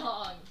best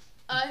songs.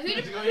 Who did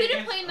Disco play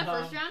Heaven, in the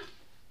first round?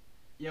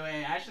 Yo,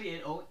 wait, actually,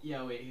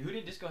 who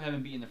did Disco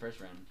Heaven beat in the first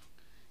round?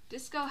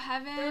 Disco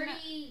Heaven.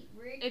 30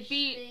 rich It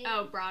beat things.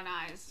 Brown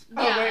Eyes.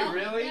 Oh, Yeah. wait,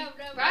 really? No,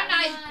 Brown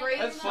Eyes great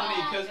That's funny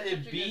song. because That's it such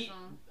a good beat.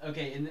 song.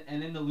 Okay,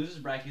 and in the losers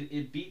bracket,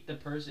 it beat the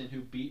person who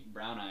beat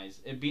Brown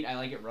Eyes. It beat I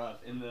Like It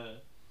Rough in the.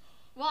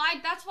 Well,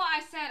 that's why I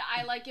said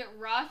I Like It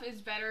Rough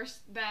is better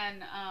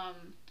than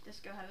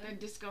Disco Heaven.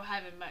 Disco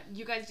Heaven, but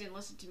you guys didn't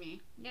listen to me.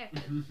 Yeah,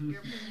 'cause your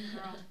opinion's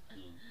wrong.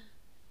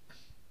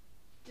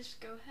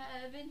 Disco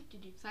Heaven. So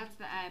that's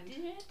the end.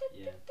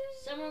 Yeah.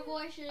 Summer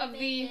Boy should Of have the-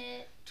 made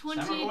it.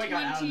 2020. Summer Boy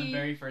got out in the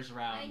very first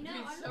round. I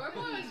know. I Summer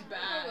Boy was know.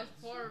 bad.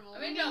 horrible. I I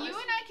mean, mean, no, you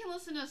listen- and I can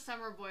listen to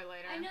Summer Boy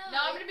later. I know. No,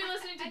 I'm gonna be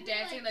listening to I'd be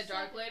Dancing in like the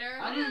Dark seven. later.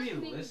 I'm gonna be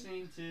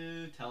listening- listening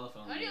to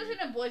Telephone. Why do you later.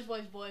 listen to Boys,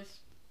 Boys, Boys?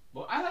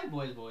 Well, I like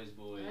Boys, Boys,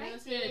 Boys. I'm I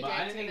listening to did. But I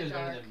didn't Dancing think in it the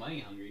was better Dark. than Money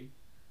Hungry.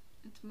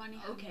 It's Money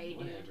Hungry. Okay, dude.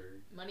 Whatever.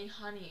 Money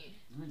Honey.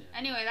 Whatever.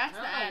 Anyway, I that's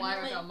don't the know end. why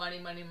I got money,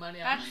 money, money.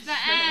 on That's my the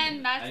screen.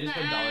 end. That's I just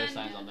the put dollar end.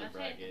 signs on the That's it,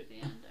 bracket. that's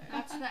the end there.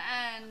 That's the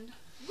end.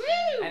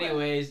 Woo!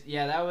 Anyways,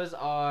 yeah, that was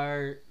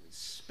our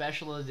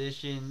special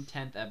edition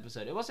 10th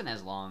episode. It wasn't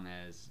as long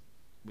as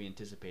we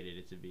anticipated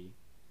it to be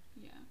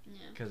Yeah. Yeah.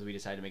 because we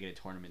decided to make it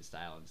a tournament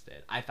style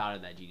instead. I thought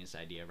of that genius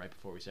idea right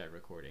before we started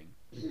recording.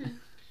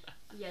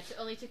 Yeah, it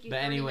only took you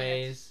But 30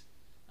 minutes.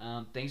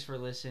 anyways, thanks for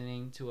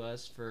listening to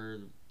us for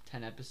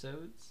 10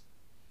 episodes.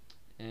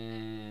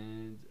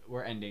 And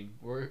we're ending.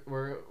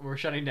 We're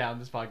shutting down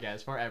this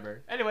podcast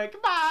forever. Anyway,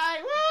 goodbye.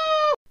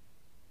 Woo!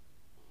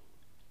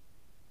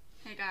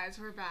 Hey guys,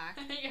 we're back.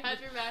 Hey guys,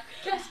 we're back.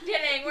 Just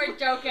kidding, we're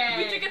joking.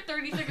 We took a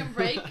 30-second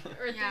break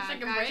or a Yeah,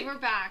 30-second guys, break. we're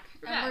back.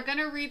 We're And back. we're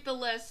gonna read the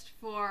list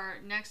for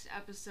next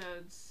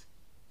episode's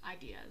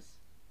ideas.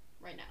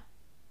 right now.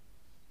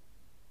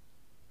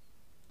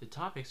 The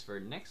topics for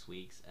next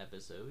week's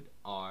episode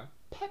are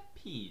pet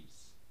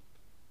peeves,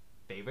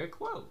 favorite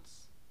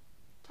quotes,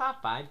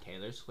 top 5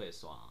 Taylor Swift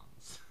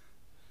songs.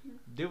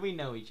 Do we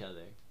know each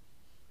other?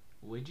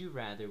 Would You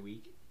Rather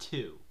Week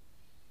 2.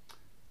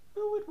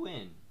 Who would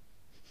win?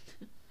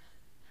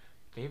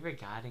 Favorite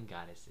god and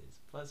goddesses,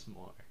 plus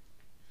more.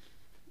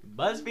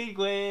 BuzzFeed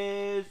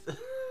quiz!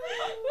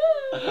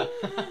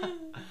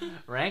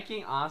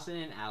 Ranking Austin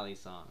and Ally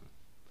song.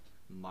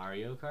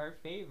 Mario Kart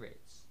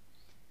favorites.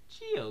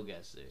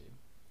 GeoGuessr.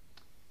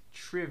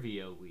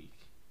 Trivia week.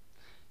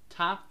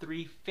 Top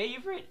 3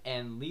 favorite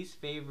and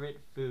least favorite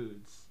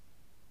foods.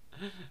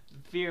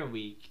 Fear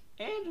week.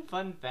 And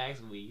fun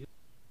facts week.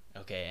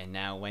 Okay, and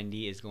now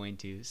Wendy is going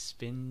to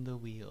spin the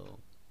wheel.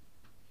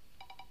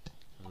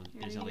 Oh,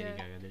 there's no we Lady go.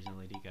 Gaga, there's no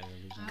Lady Gaga,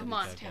 there's no Come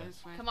Lady on, Gaga. Taylor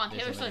Swift. Come on,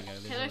 There's Taylor no Lady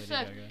Swift. Gaga, Taylor there's no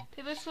Lady Swift. Gaga.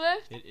 Taylor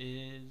Swift. It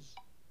is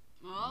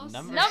Well,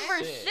 Number Number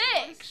six.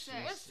 6. Six.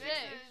 What's 6?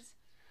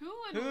 Who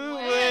would Who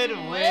win?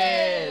 would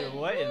win?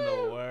 What in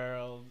the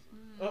world?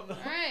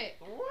 Alright.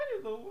 What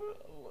in the world?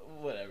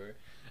 Whatever.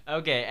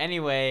 Okay,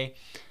 anyway,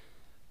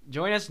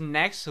 join us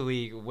next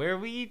week where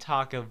we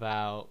talk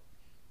about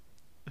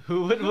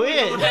who would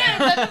win. That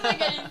doesn't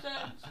make any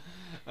sense.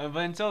 But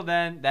until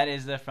then, that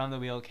is the From the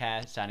Wheel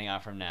cast signing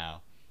off from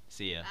now.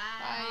 See ya.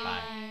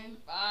 Bye.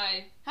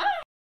 Bye.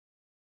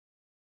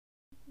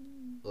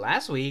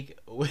 Last week,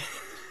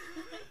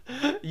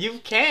 you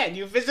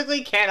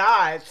physically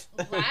cannot.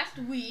 Last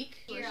week.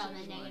 You're on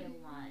the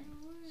 -1.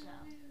 So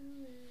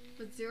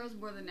But 0's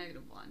more than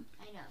 -1.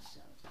 I know.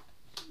 So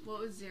What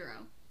was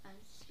 0? I'm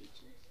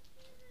speechless.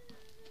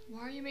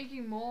 Why are you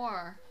making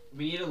more?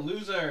 We need a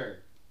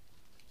loser.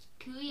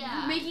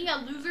 Kuya. Making a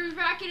loser's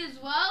bracket as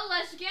well?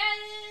 Let's get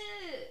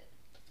it!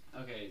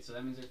 Okay, so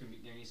that means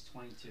there needs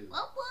 22.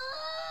 What?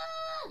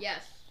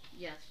 Yes.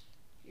 Yes.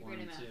 You're good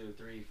 1, at math. 2,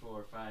 3,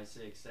 4, 5,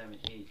 6, 7,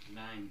 8,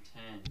 9,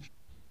 10.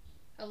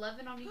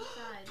 11 on each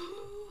side.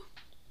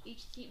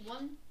 Each team.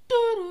 One.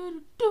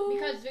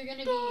 Because they're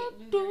gonna be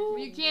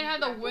losers. You can't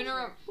have the winner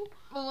of.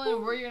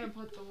 Well, where are you gonna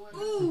put the winner?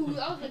 Ooh,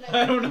 that was a nice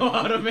I don't know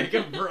how to make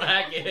a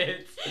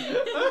bracket.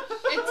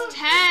 It's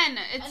 10.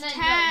 It's And then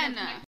go, 10. you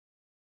have to